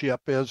House, Chip,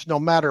 is no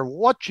matter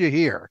what you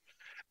hear,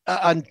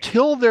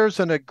 until there's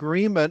an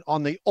agreement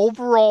on the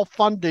overall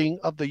funding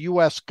of the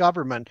U.S.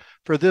 government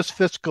for this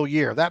fiscal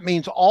year, that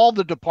means all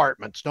the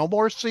departments, no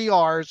more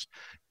CRs,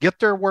 get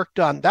their work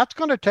done. That's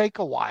going to take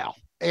a while.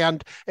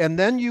 And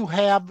then you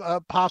have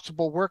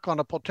possible work on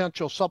a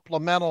potential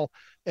supplemental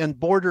and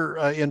border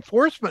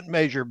enforcement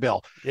measure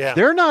bill. Yeah.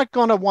 They're not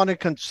going to want to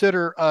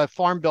consider a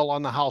farm bill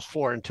on the House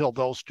floor until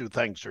those two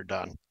things are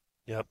done.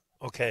 Yep.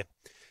 Okay.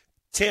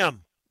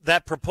 Tim,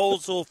 that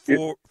proposal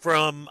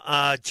from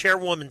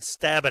Chairwoman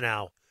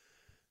Stabenow.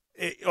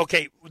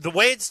 Okay, the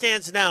way it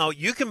stands now,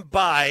 you can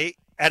buy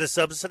at a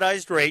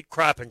subsidized rate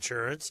crop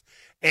insurance,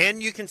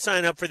 and you can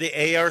sign up for the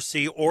ARC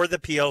or the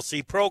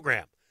PLC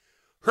program.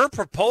 Her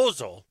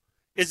proposal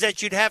is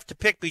that you'd have to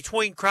pick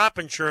between crop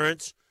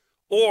insurance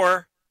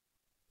or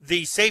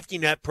the safety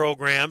net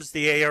programs,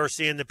 the ARC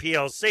and the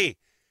PLC.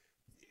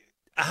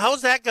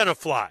 how's that going to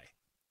fly?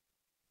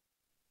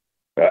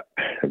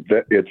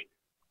 It's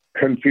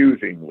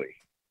confusingly.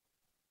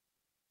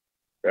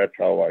 That's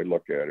how I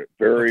look at it.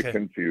 Very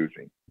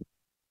confusing.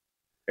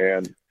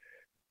 And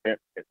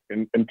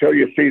until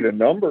you see the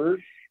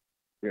numbers,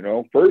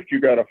 first you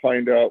got to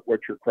find out what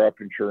your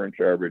crop insurance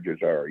averages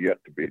are, yet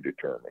to be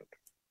determined.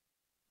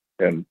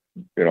 And,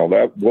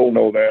 that we'll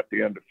know that at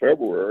the end of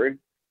February.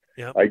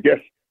 Yep. I guess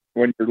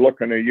when you're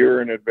looking a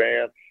year in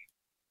advance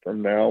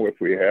from now, if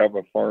we have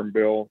a farm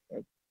bill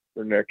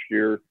for next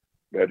year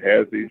that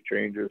has these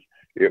changes,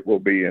 it will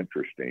be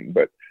interesting.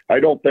 But I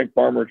don't think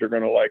farmers are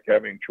going to like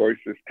having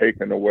choices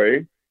taken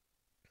away.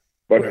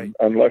 But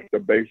unless the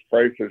base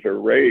prices are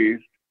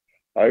raised,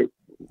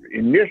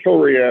 initial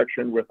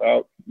reaction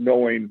without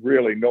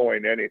really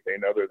knowing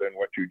anything other than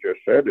what you just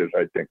said is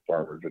I think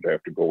farmers would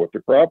have to go with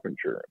the crop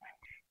insurance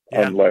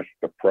unless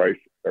the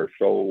prices are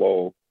so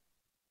low,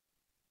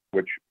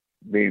 which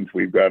means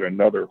we've got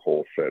another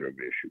whole set of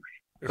issues.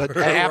 But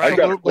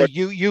absolutely,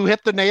 you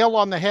hit the nail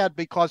on the head,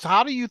 because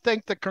how do you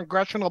think the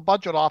Congressional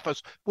Budget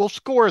Office will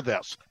score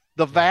this?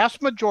 The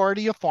vast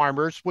majority of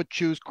farmers would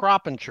choose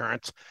crop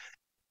insurance,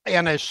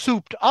 and a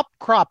souped up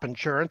crop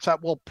insurance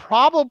that will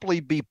probably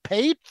be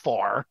paid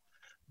for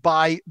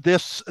by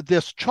this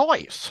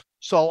choice.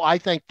 So I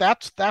think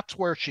that's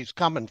where she's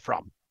coming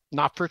from.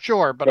 Not for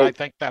sure, but I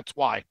think that's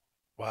why.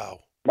 Wow.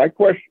 My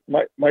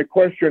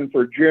question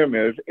for Jim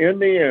is, in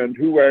the end,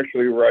 who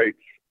actually writes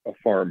a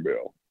farm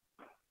bill?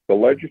 The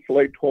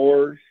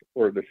legislators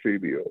or the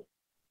CBO?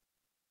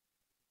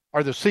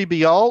 Or the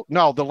CBO?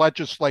 No, the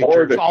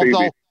legislatures.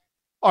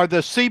 Or the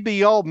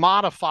CBO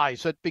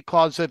modifies it,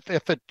 because if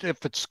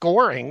it's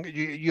scoring,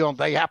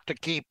 they have to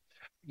keep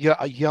they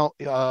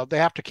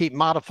have to keep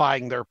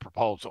modifying their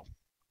proposal.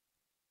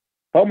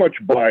 How much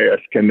bias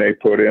can they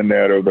put in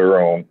that of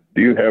their own?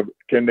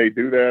 Can they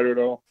do that at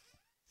all?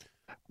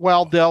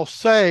 Well, they'll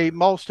say,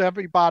 most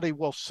everybody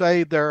will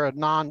say they're a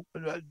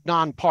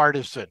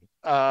nonpartisan.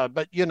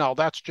 But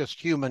that's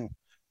just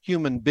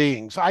human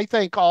beings. I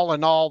think all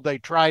in all, they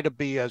try to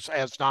be as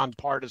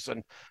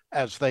nonpartisan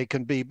as they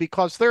can be,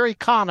 because they're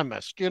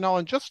economists,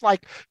 and just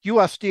like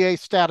USDA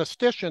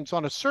statisticians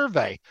on a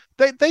survey,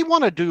 they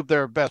want to do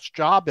their best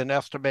job in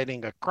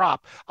estimating a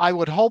crop. I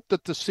would hope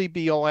that the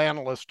CBO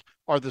analysts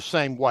are the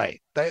same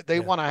way. They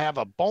want to have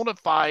a bona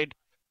fide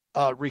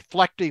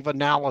reflective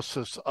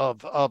analysis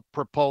of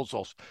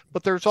proposals,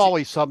 but there's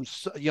always some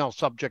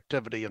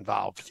subjectivity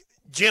involved.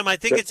 Jim, I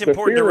think it's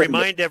important to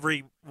remind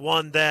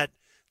everyone that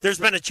there's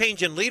been a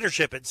change in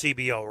leadership at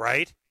CBO,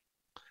 right?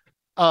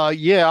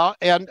 Yeah,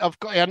 and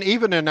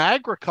even in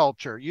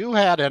agriculture, you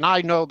had, and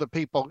I knew the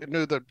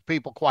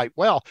people quite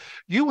well.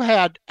 You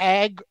had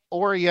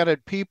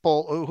ag-oriented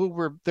people who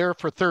were there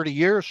for 30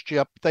 years,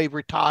 Chip. They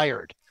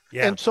retired.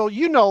 Yeah. And so,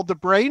 the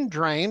brain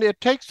drain, it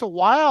takes a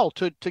while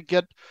to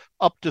get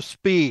up to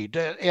speed.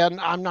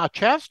 And I'm not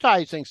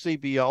chastising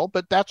CBO,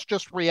 but that's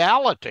just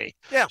reality.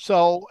 Yeah.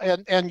 So,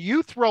 and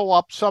you throw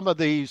up some of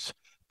these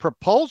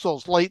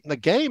proposals late in the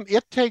game,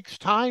 it takes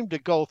time to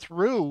go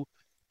through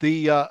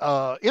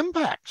the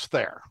impacts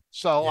there.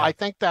 So I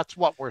think that's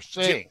what we're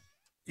seeing.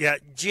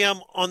 Jim,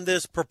 on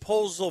this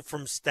proposal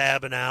from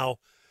Stabenow,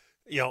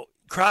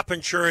 crop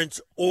insurance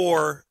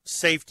or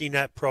safety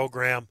net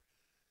program,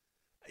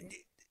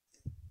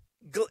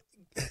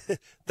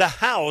 the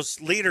House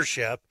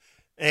leadership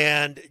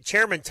and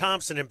Chairman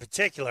Thompson in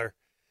particular,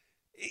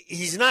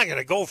 he's not going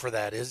to go for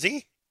that, is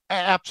he?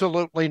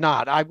 Absolutely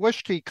not. I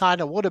wished he kind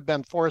of would have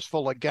been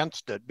forceful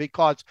against it,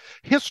 because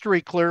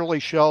history clearly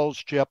shows,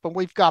 Chip, and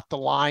we've got the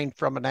line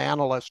from an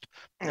analyst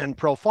in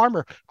Pro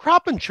Farmer,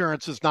 crop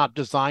insurance is not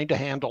designed to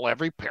handle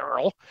every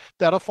peril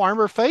that a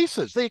farmer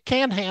faces. They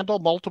can't handle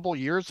multiple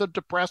years of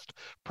depressed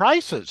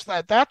prices.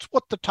 That's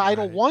what the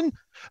Title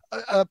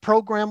I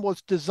program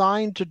was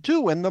designed to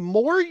do. And the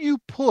more you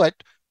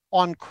put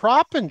on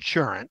crop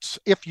insurance,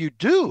 if you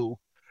do,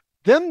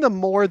 then the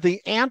more the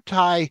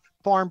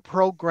anti-farm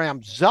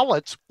program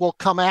zealots will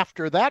come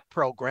after that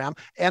program.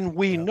 And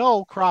we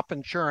know crop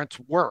insurance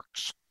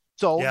works.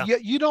 So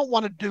you don't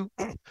want to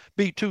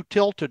be too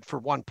tilted for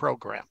one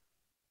program.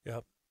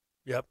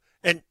 Yep.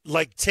 And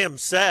like Tim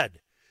said,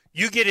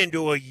 you get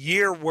into a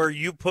year where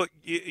you put,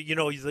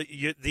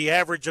 the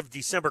average of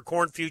December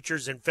corn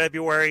futures in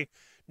February,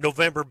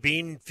 November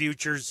bean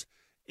futures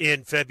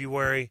in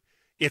February.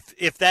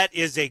 If that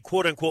is a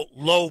quote unquote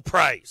low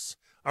price,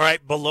 all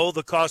right, below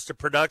the cost of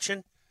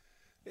production,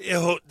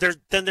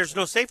 then there's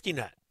no safety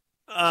net.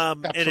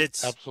 And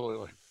it's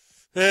absolutely.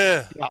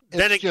 Then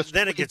it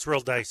gets real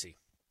dicey.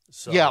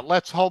 So. Yeah,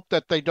 let's hope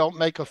that they don't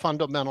make a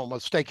fundamental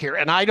mistake here,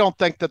 and I don't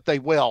think that they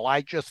will.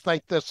 I just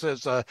think this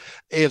is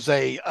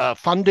a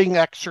funding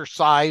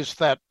exercise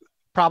that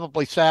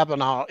probably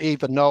Stabenow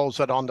even knows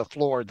that on the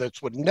floor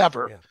this would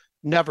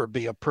never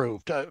be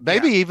approved.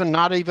 Maybe even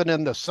not even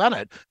in the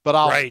Senate, but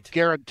I'll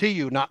guarantee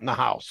you not in the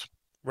House.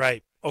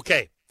 Right.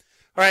 Okay.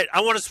 All right,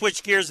 I want to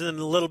switch gears in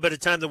the little bit of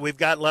time that we've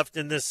got left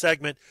in this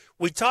segment.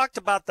 We talked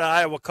about the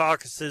Iowa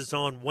caucuses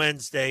on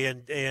Wednesday,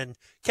 and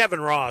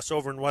Kevin Ross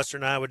over in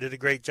Western Iowa did a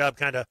great job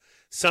kind of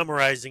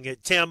summarizing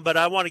it. Tim, but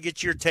I want to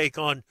get your take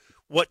on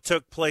what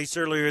took place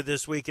earlier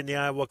this week in the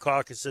Iowa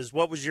caucuses.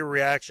 What was your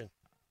reaction?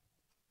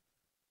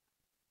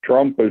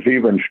 Trump is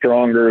even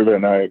stronger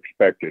than I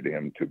expected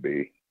him to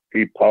be.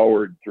 He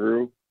powered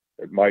through.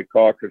 At my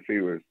caucus,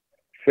 he was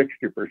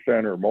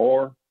 60% or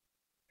more,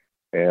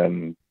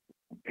 and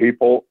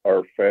people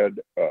are fed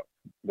up.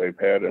 They've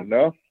had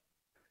enough.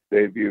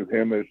 They view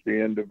him as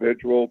the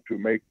individual to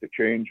make the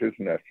changes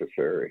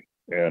necessary.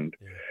 And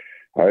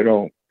I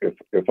don't,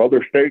 if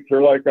other states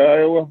are like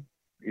Iowa,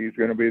 he's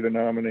going to be the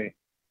nominee.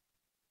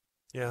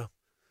 Yeah.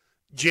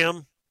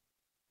 Jim,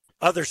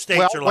 other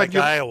states are like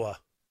Iowa.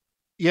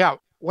 Yeah.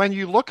 When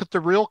you look at the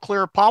Real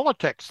Clear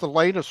Politics, the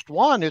latest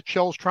one, it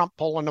shows Trump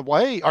pulling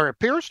away, or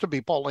appears to be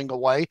pulling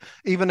away,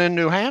 even in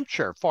New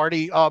Hampshire,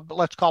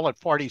 let's call it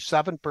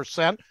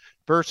 47%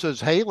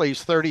 versus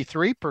Haley's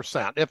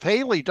 33%. If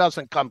Haley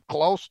doesn't come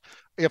close,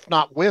 if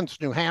not wins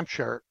New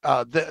Hampshire,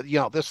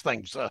 this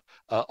thing's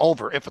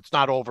over, if it's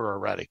not over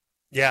already.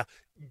 Yeah.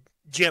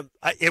 Jim,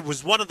 it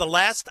was one of the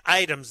last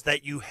items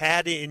that you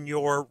had in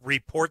your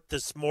report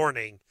this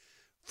morning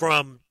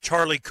from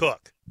Charlie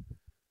Cook,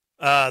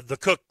 the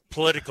Cook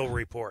political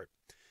report.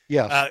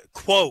 Yes.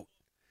 Quote,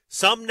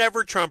 some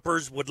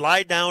never-Trumpers would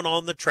lie down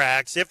on the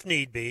tracks, if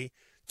need be,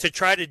 to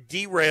try to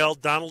derail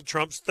Donald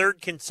Trump's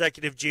third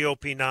consecutive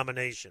GOP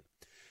nomination.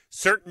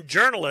 Certain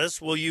journalists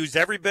will use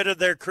every bit of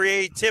their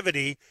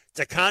creativity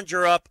to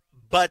conjure up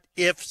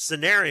but-if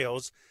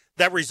scenarios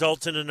that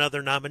result in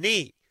another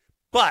nominee.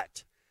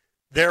 But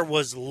there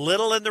was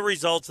little in the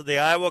results of the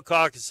Iowa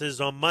caucuses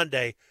on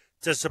Monday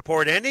to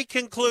support any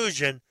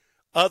conclusion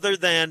other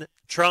than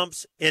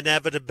Trump's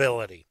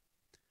inevitability.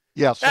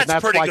 Yes,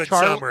 that's pretty good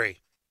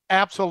summary.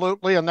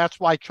 Absolutely, and that's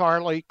why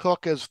Charlie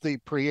Cook is the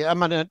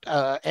preeminent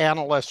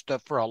analyst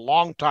for a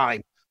long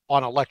time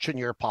on election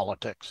year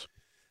politics.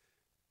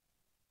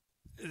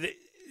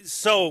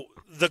 So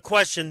the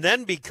question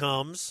then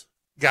becomes,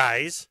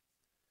 guys,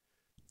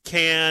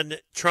 can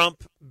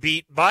Trump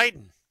beat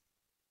Biden?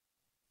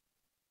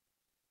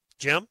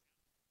 Jim?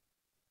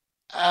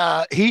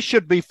 He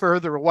should be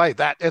further away.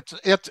 That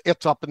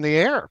it's up in the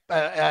air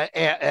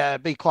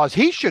because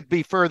he should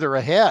be further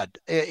ahead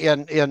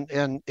in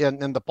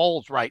the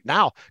polls right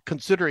now,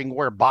 considering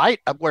where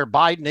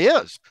Biden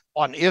is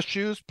on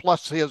issues,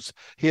 plus his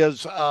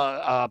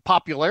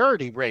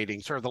popularity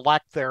ratings or the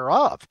lack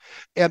thereof.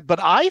 But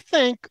I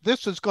think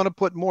this is going to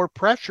put more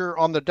pressure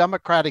on the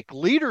Democratic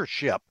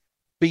leadership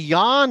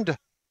beyond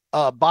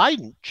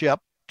Biden,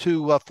 Chip,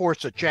 to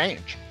force a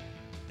change.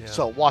 Yeah.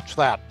 So watch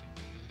that.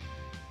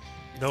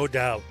 No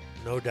doubt.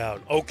 No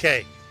doubt.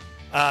 Okay.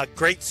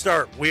 Great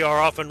start. We are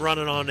off and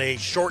running on a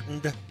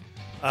shortened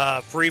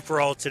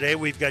free-for-all today.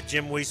 We've got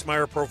Jim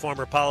Wiesemeyer,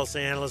 pro-farmer policy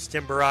analyst,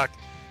 Tim Burrack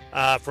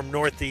from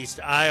Northeast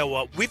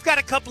Iowa. We've got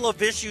a couple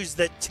of issues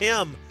that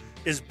Tim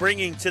is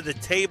bringing to the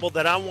table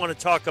that I want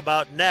to talk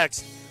about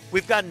next.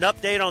 We've got an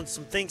update on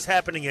some things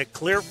happening at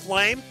Clear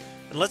Flame,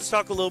 and let's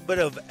talk a little bit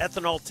of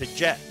ethanol to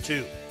jet,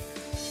 too.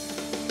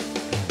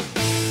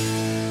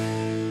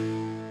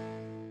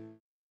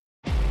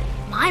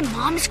 My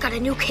mom's got a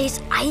new Case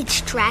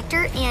IH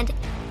tractor, and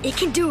it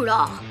can do it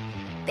all.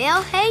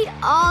 Bale hay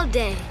all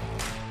day.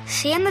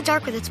 See in the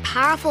dark with its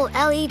powerful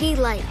LED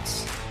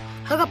lights.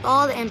 Hook up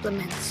all the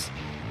implements.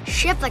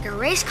 Shift like a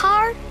race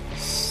car.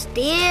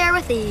 Steer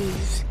with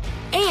ease.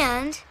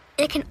 And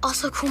it can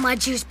also cool my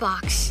juice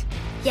box.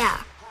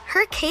 Yeah,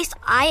 her Case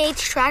IH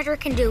tractor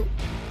can do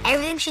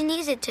everything she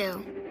needs it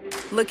to.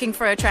 Looking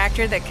for a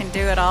tractor that can do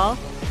it all?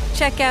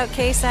 Check out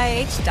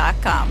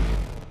caseih.com.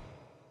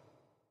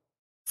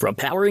 From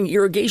powering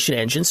irrigation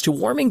engines to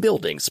warming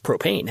buildings,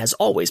 propane has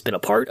always been a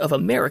part of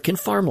American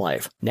farm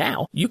life.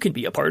 Now, you can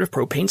be a part of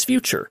propane's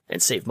future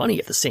and save money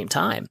at the same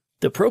time.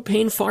 The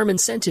Propane Farm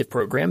Incentive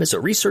Program is a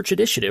research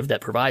initiative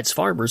that provides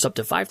farmers up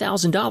to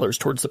 $5,000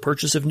 towards the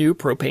purchase of new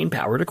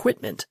propane-powered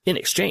equipment. In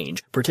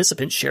exchange,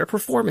 participants share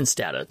performance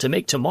data to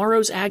make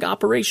tomorrow's ag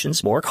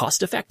operations more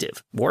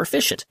cost-effective, more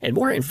efficient, and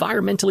more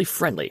environmentally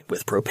friendly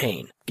with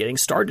propane. Getting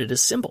started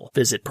is simple.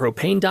 Visit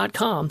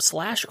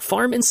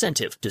propane.com/farm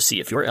incentive to see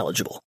if you're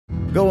eligible.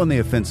 Go on the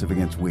offensive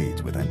against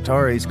weeds with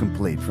Antares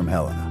Complete from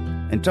Helena.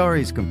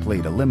 Antares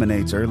Complete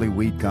eliminates early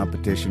weed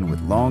competition with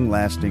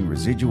long-lasting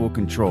residual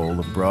control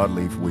of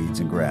broadleaf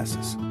weeds and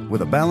grasses.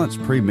 With a balanced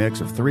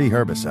premix of 3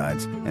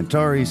 herbicides,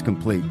 Antares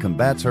Complete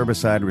combats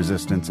herbicide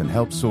resistance and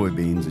helps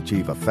soybeans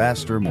achieve a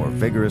faster, more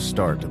vigorous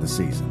start to the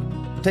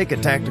season. Take a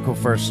tactical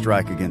first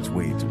strike against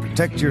weeds and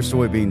protect your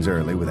soybeans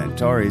early with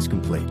Antares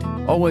Complete.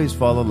 Always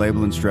follow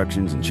label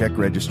instructions and check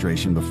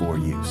registration before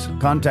use.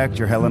 Contact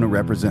your Helena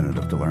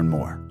representative to learn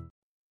more.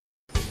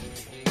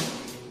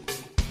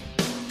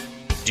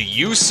 Do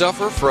you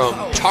suffer from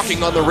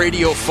talking on the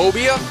radio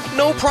phobia?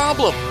 No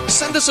problem.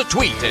 Send us a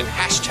tweet and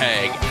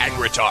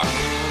 #AgriTalk.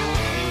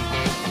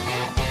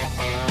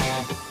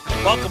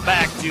 Welcome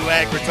back to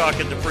AgriTalk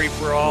and the Free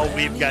for All.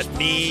 We've got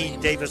me,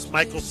 Davis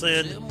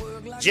Michelson,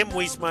 Jim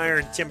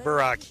Wiesemeyer and Tim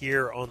Burrack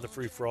here on the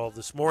Free For All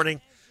this morning,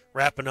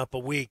 wrapping up a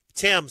week.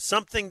 Tim,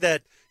 something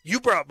that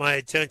you brought my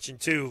attention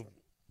to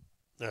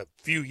a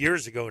few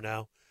years ago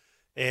now,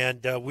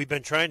 and we've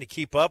been trying to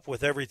keep up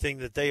with everything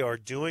that they are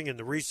doing and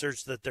the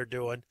research that they're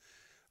doing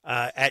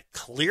at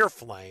Clear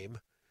Flame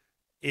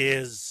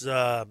is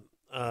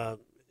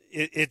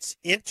it's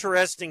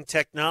interesting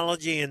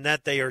technology in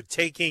that they are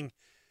taking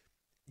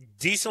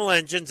diesel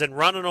engines and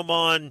running them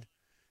on,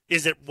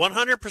 is it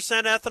 100%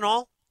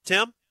 ethanol,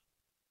 Tim?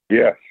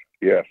 Yes.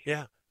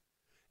 Yeah.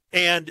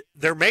 And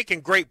they're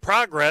making great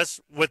progress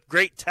with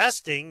great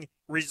testing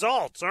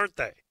results, aren't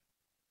they?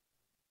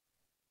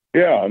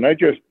 Yeah, and I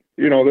just,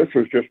 this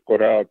was just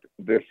put out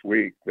this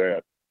week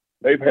that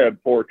they've had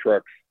 4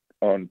 trucks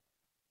on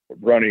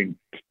running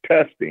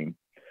testing,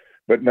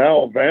 but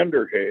now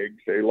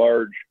Vanderhaeg's, a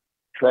large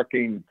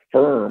trucking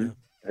firm,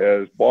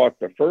 has bought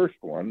the first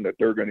one that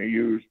they're going to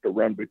use to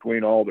run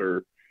between all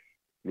their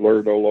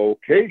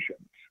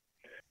locations.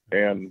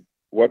 And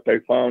what they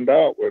found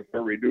out was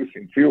they're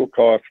reducing fuel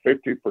costs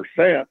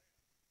 50%,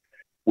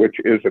 which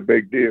is a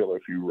big deal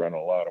if you run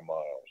a lot of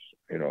miles.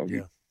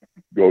 You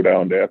go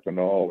down to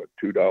ethanol at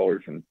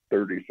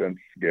 $2.30 a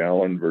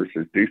gallon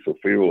versus diesel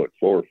fuel at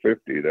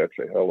 $4.50. That's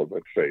a hell of a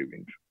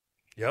savings.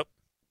 Yep.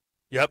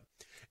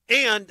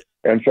 And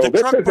so the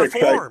this truck is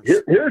performs.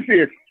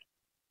 exciting.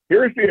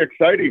 Here's the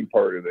exciting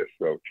part of this,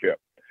 though, Chip.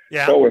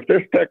 Yeah. So if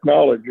this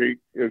technology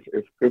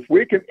if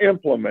we can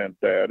implement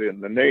that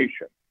in the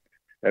nation,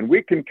 and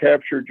we can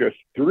capture just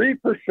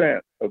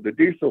 3% of the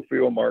diesel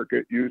fuel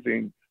market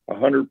using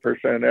 100%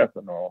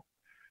 ethanol,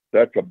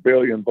 that's 1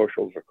 billion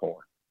bushels of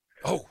corn.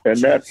 Oh, and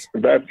geez.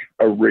 that's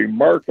a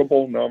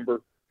remarkable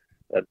number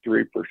at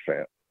 3%,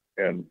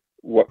 and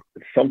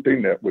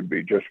something that would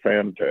be just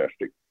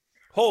fantastic.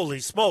 Holy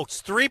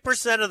smokes,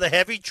 3% of the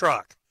heavy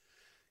truck.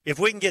 If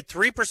we can get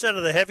 3%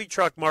 of the heavy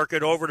truck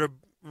market over to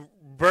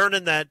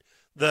burning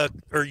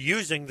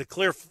using the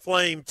Clear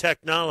Flame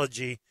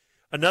technology,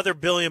 another 1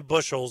 billion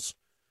bushels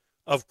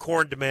of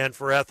corn demand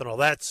for ethanol.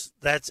 That's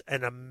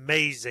an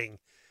amazing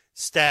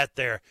stat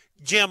there.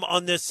 Jim,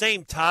 on this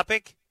same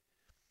topic,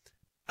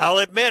 I'll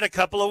admit a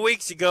couple of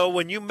weeks ago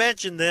when you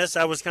mentioned this,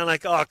 I was kind of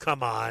like, oh,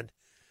 come on.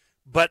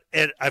 But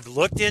I've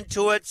looked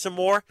into it some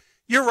more.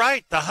 You're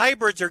right. The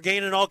hybrids are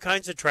gaining all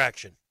kinds of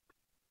traction.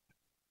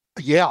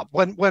 Yeah,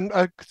 when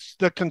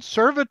the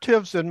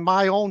conservatives in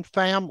my own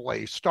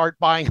family start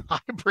buying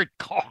hybrid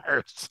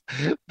cars,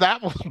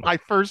 that was my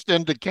first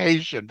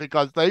indication,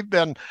 because they've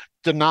been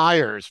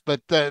deniers,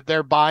 but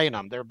they're buying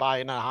them. They're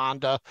buying a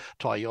Honda,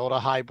 Toyota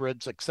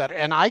hybrids, etc.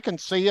 And I can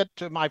see it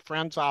to my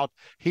friends out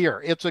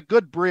here. It's a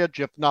good bridge,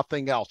 if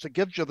nothing else. It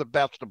gives you the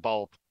best of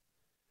both.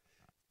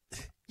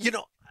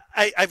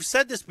 I've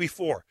said this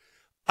before.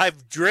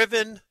 I've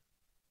rented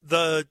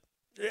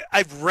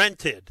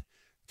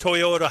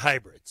Toyota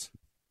hybrids,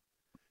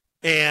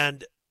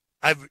 and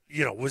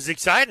was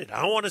excited.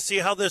 I want to see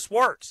how this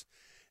works.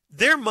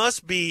 There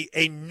must be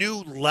a new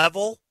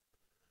level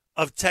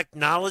of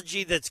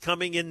technology that's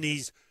coming in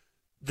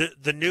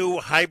the new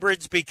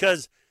hybrids,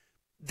 because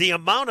the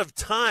amount of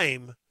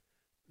time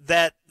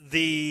that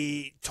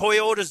the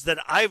Toyotas that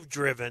I've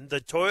driven, the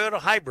Toyota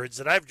hybrids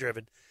that I've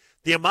driven,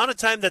 the amount of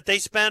time that they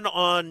spend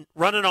on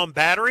running on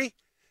battery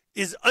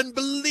is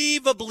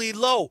unbelievably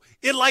low.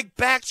 It like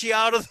backs you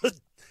out of the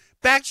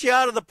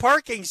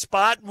parking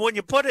spot, and when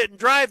you put it in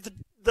drive,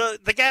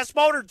 the gas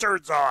motor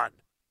turns on.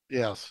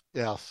 Yes.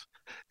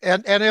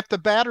 And if the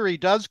battery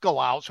does go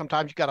out,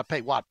 sometimes you got to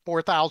pay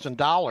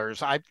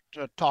 $4,000. I've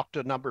talked to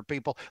a number of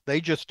people.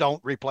 They just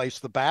don't replace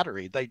the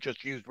battery. They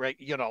just use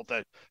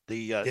the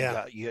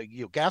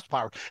gas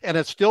power, and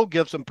it still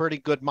gives them pretty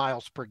good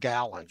miles per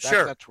gallon.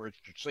 That's where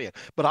you see it.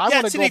 But I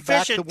want to go back to it's an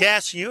efficient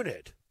gas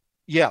unit.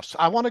 Yes,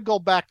 I want to go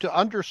back to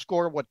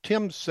underscore what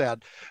Tim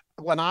said.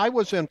 When I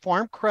was in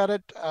Farm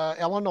Credit,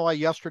 Illinois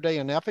yesterday,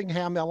 in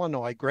Effingham,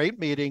 Illinois, great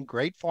meeting,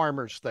 great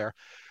farmers there.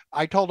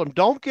 I told them,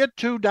 don't get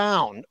too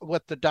down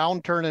with the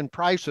downturn in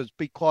prices,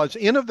 because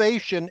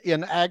innovation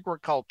in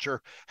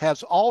agriculture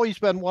has always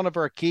been one of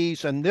our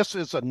keys. And this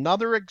is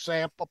another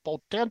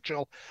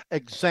potential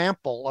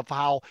example of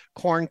how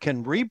corn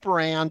can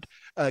rebrand,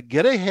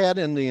 get ahead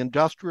in the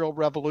industrial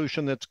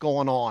revolution that's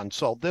going on.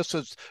 So this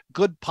is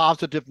good,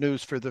 positive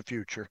news for the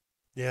future.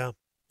 Yeah.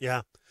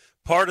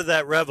 Part of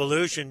that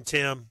revolution,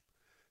 Tim,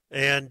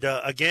 and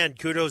again,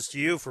 kudos to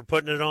you for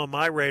putting it on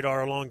my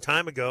radar a long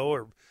time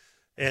ago,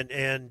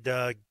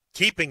 and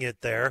keeping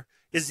it there,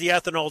 is the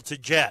ethanol to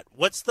jet.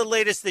 What's the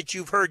latest that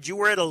you've heard? You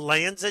were at a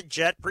Lanza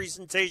Jet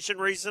presentation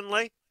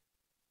recently?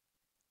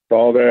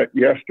 Saw that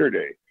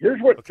yesterday.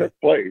 Here's what took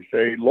place.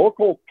 A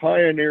local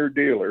Pioneer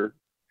dealer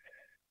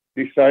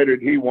decided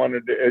he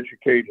wanted to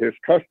educate his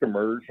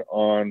customers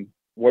on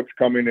what's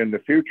coming in the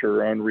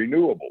future on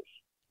renewables.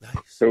 Nice.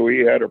 So he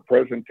had a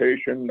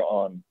presentation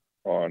on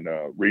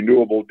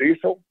renewable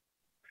diesel,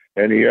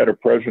 and he had a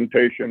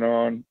presentation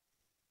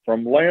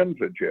from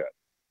Lanza Jet.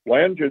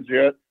 Lanza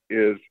Jet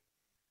is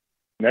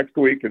next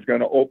week is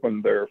going to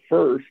open their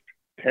first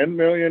 10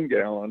 million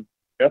gallon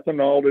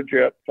ethanol to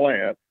jet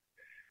plant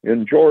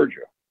in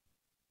Georgia.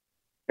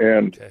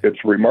 And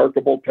it's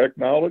remarkable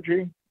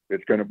technology.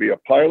 It's going to be a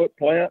pilot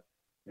plant.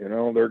 You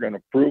know, they're going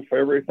to proof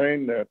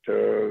everything that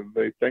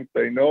they think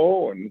they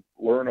know and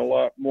learn a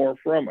lot more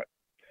from it.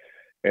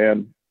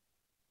 And,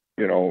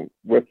 you know,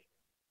 with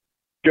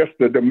just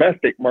the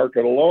domestic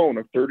market alone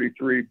of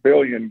 33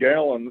 billion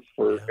gallons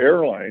for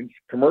airlines,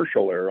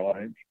 commercial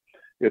airlines,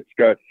 it's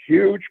got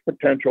huge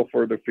potential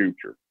for the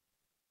future,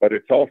 but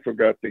it's also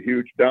got the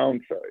huge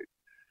downside.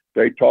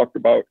 They talked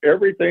about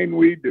everything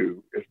we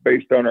do is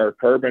based on our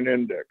carbon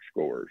index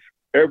scores,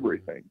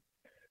 everything.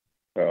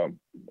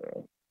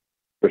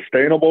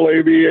 Sustainable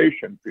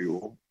aviation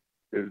fuel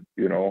is,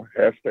 you know,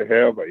 has to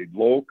have a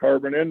low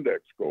carbon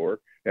index score.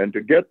 And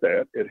to get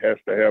that, it has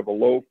to have a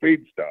low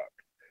feedstock.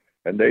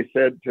 And they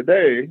said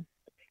today,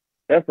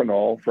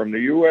 ethanol from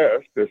the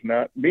U.S. does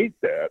not meet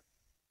that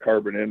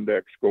carbon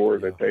index score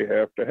that they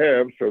have to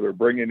have. So they're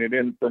bringing it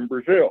in from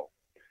Brazil.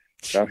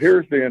 Now,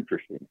 here's the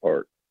interesting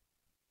part.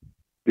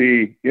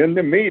 In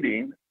the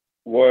meeting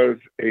was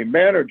a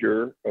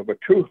manager of a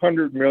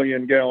 200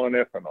 million gallon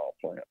ethanol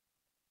plant.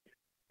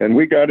 And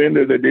we got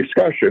into the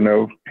discussion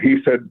of, he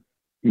said,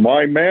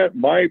 my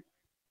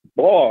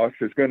boss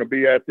is going to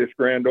be at this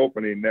grand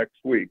opening next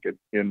week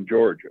in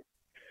Georgia.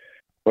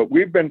 But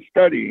we've been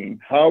studying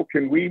how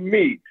can we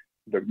meet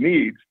the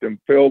needs to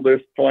fill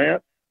this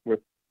plant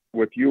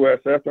with U.S.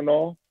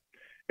 ethanol.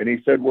 And he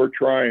said, we're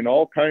trying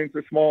all kinds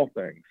of small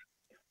things.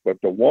 But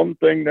the one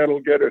thing that'll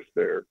get us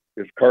there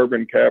is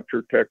carbon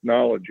capture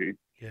technology,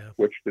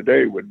 which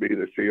today would be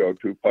the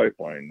CO2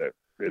 pipeline that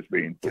is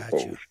being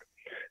proposed.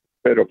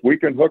 That if we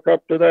can hook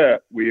up to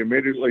that, we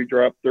immediately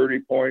drop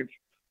 30 points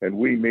and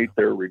we meet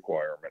their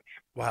requirements.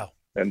 Wow.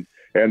 And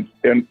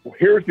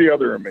here's the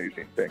other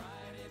amazing thing.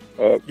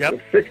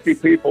 The 60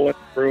 people in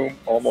the room,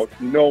 almost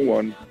no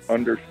one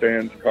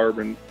understands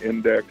carbon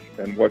index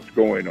and what's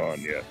going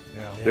on yet.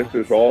 This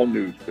is all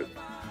news to them.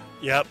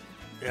 Yep.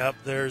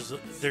 There's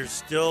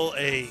still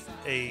a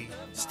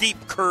steep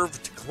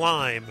curve to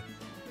climb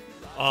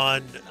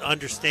on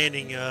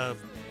understanding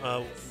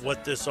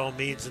what this all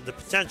means and the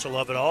potential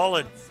of it all,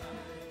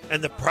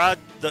 and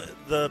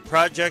the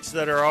projects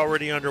that are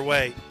already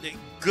underway.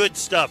 Good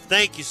stuff.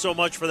 Thank you so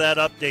much for that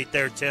update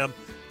there, Tim.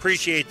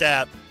 Appreciate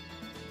that.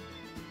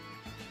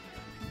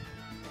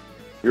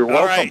 You're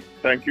welcome. All right.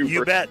 Thank you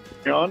for bet.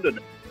 being on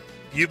today.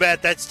 You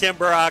bet. That's Tim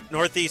Burrack,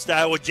 Northeast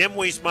Iowa. Jim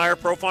Wiesemeyer,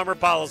 Pro Farmer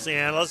Policy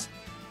Analyst.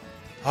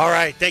 All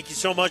right. Thank you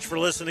so much for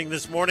listening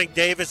this morning.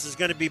 Davis is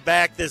going to be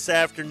back this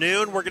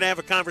afternoon. We're going to have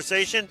a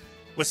conversation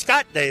with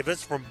Scott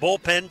Davis from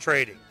Bullpen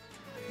Trading.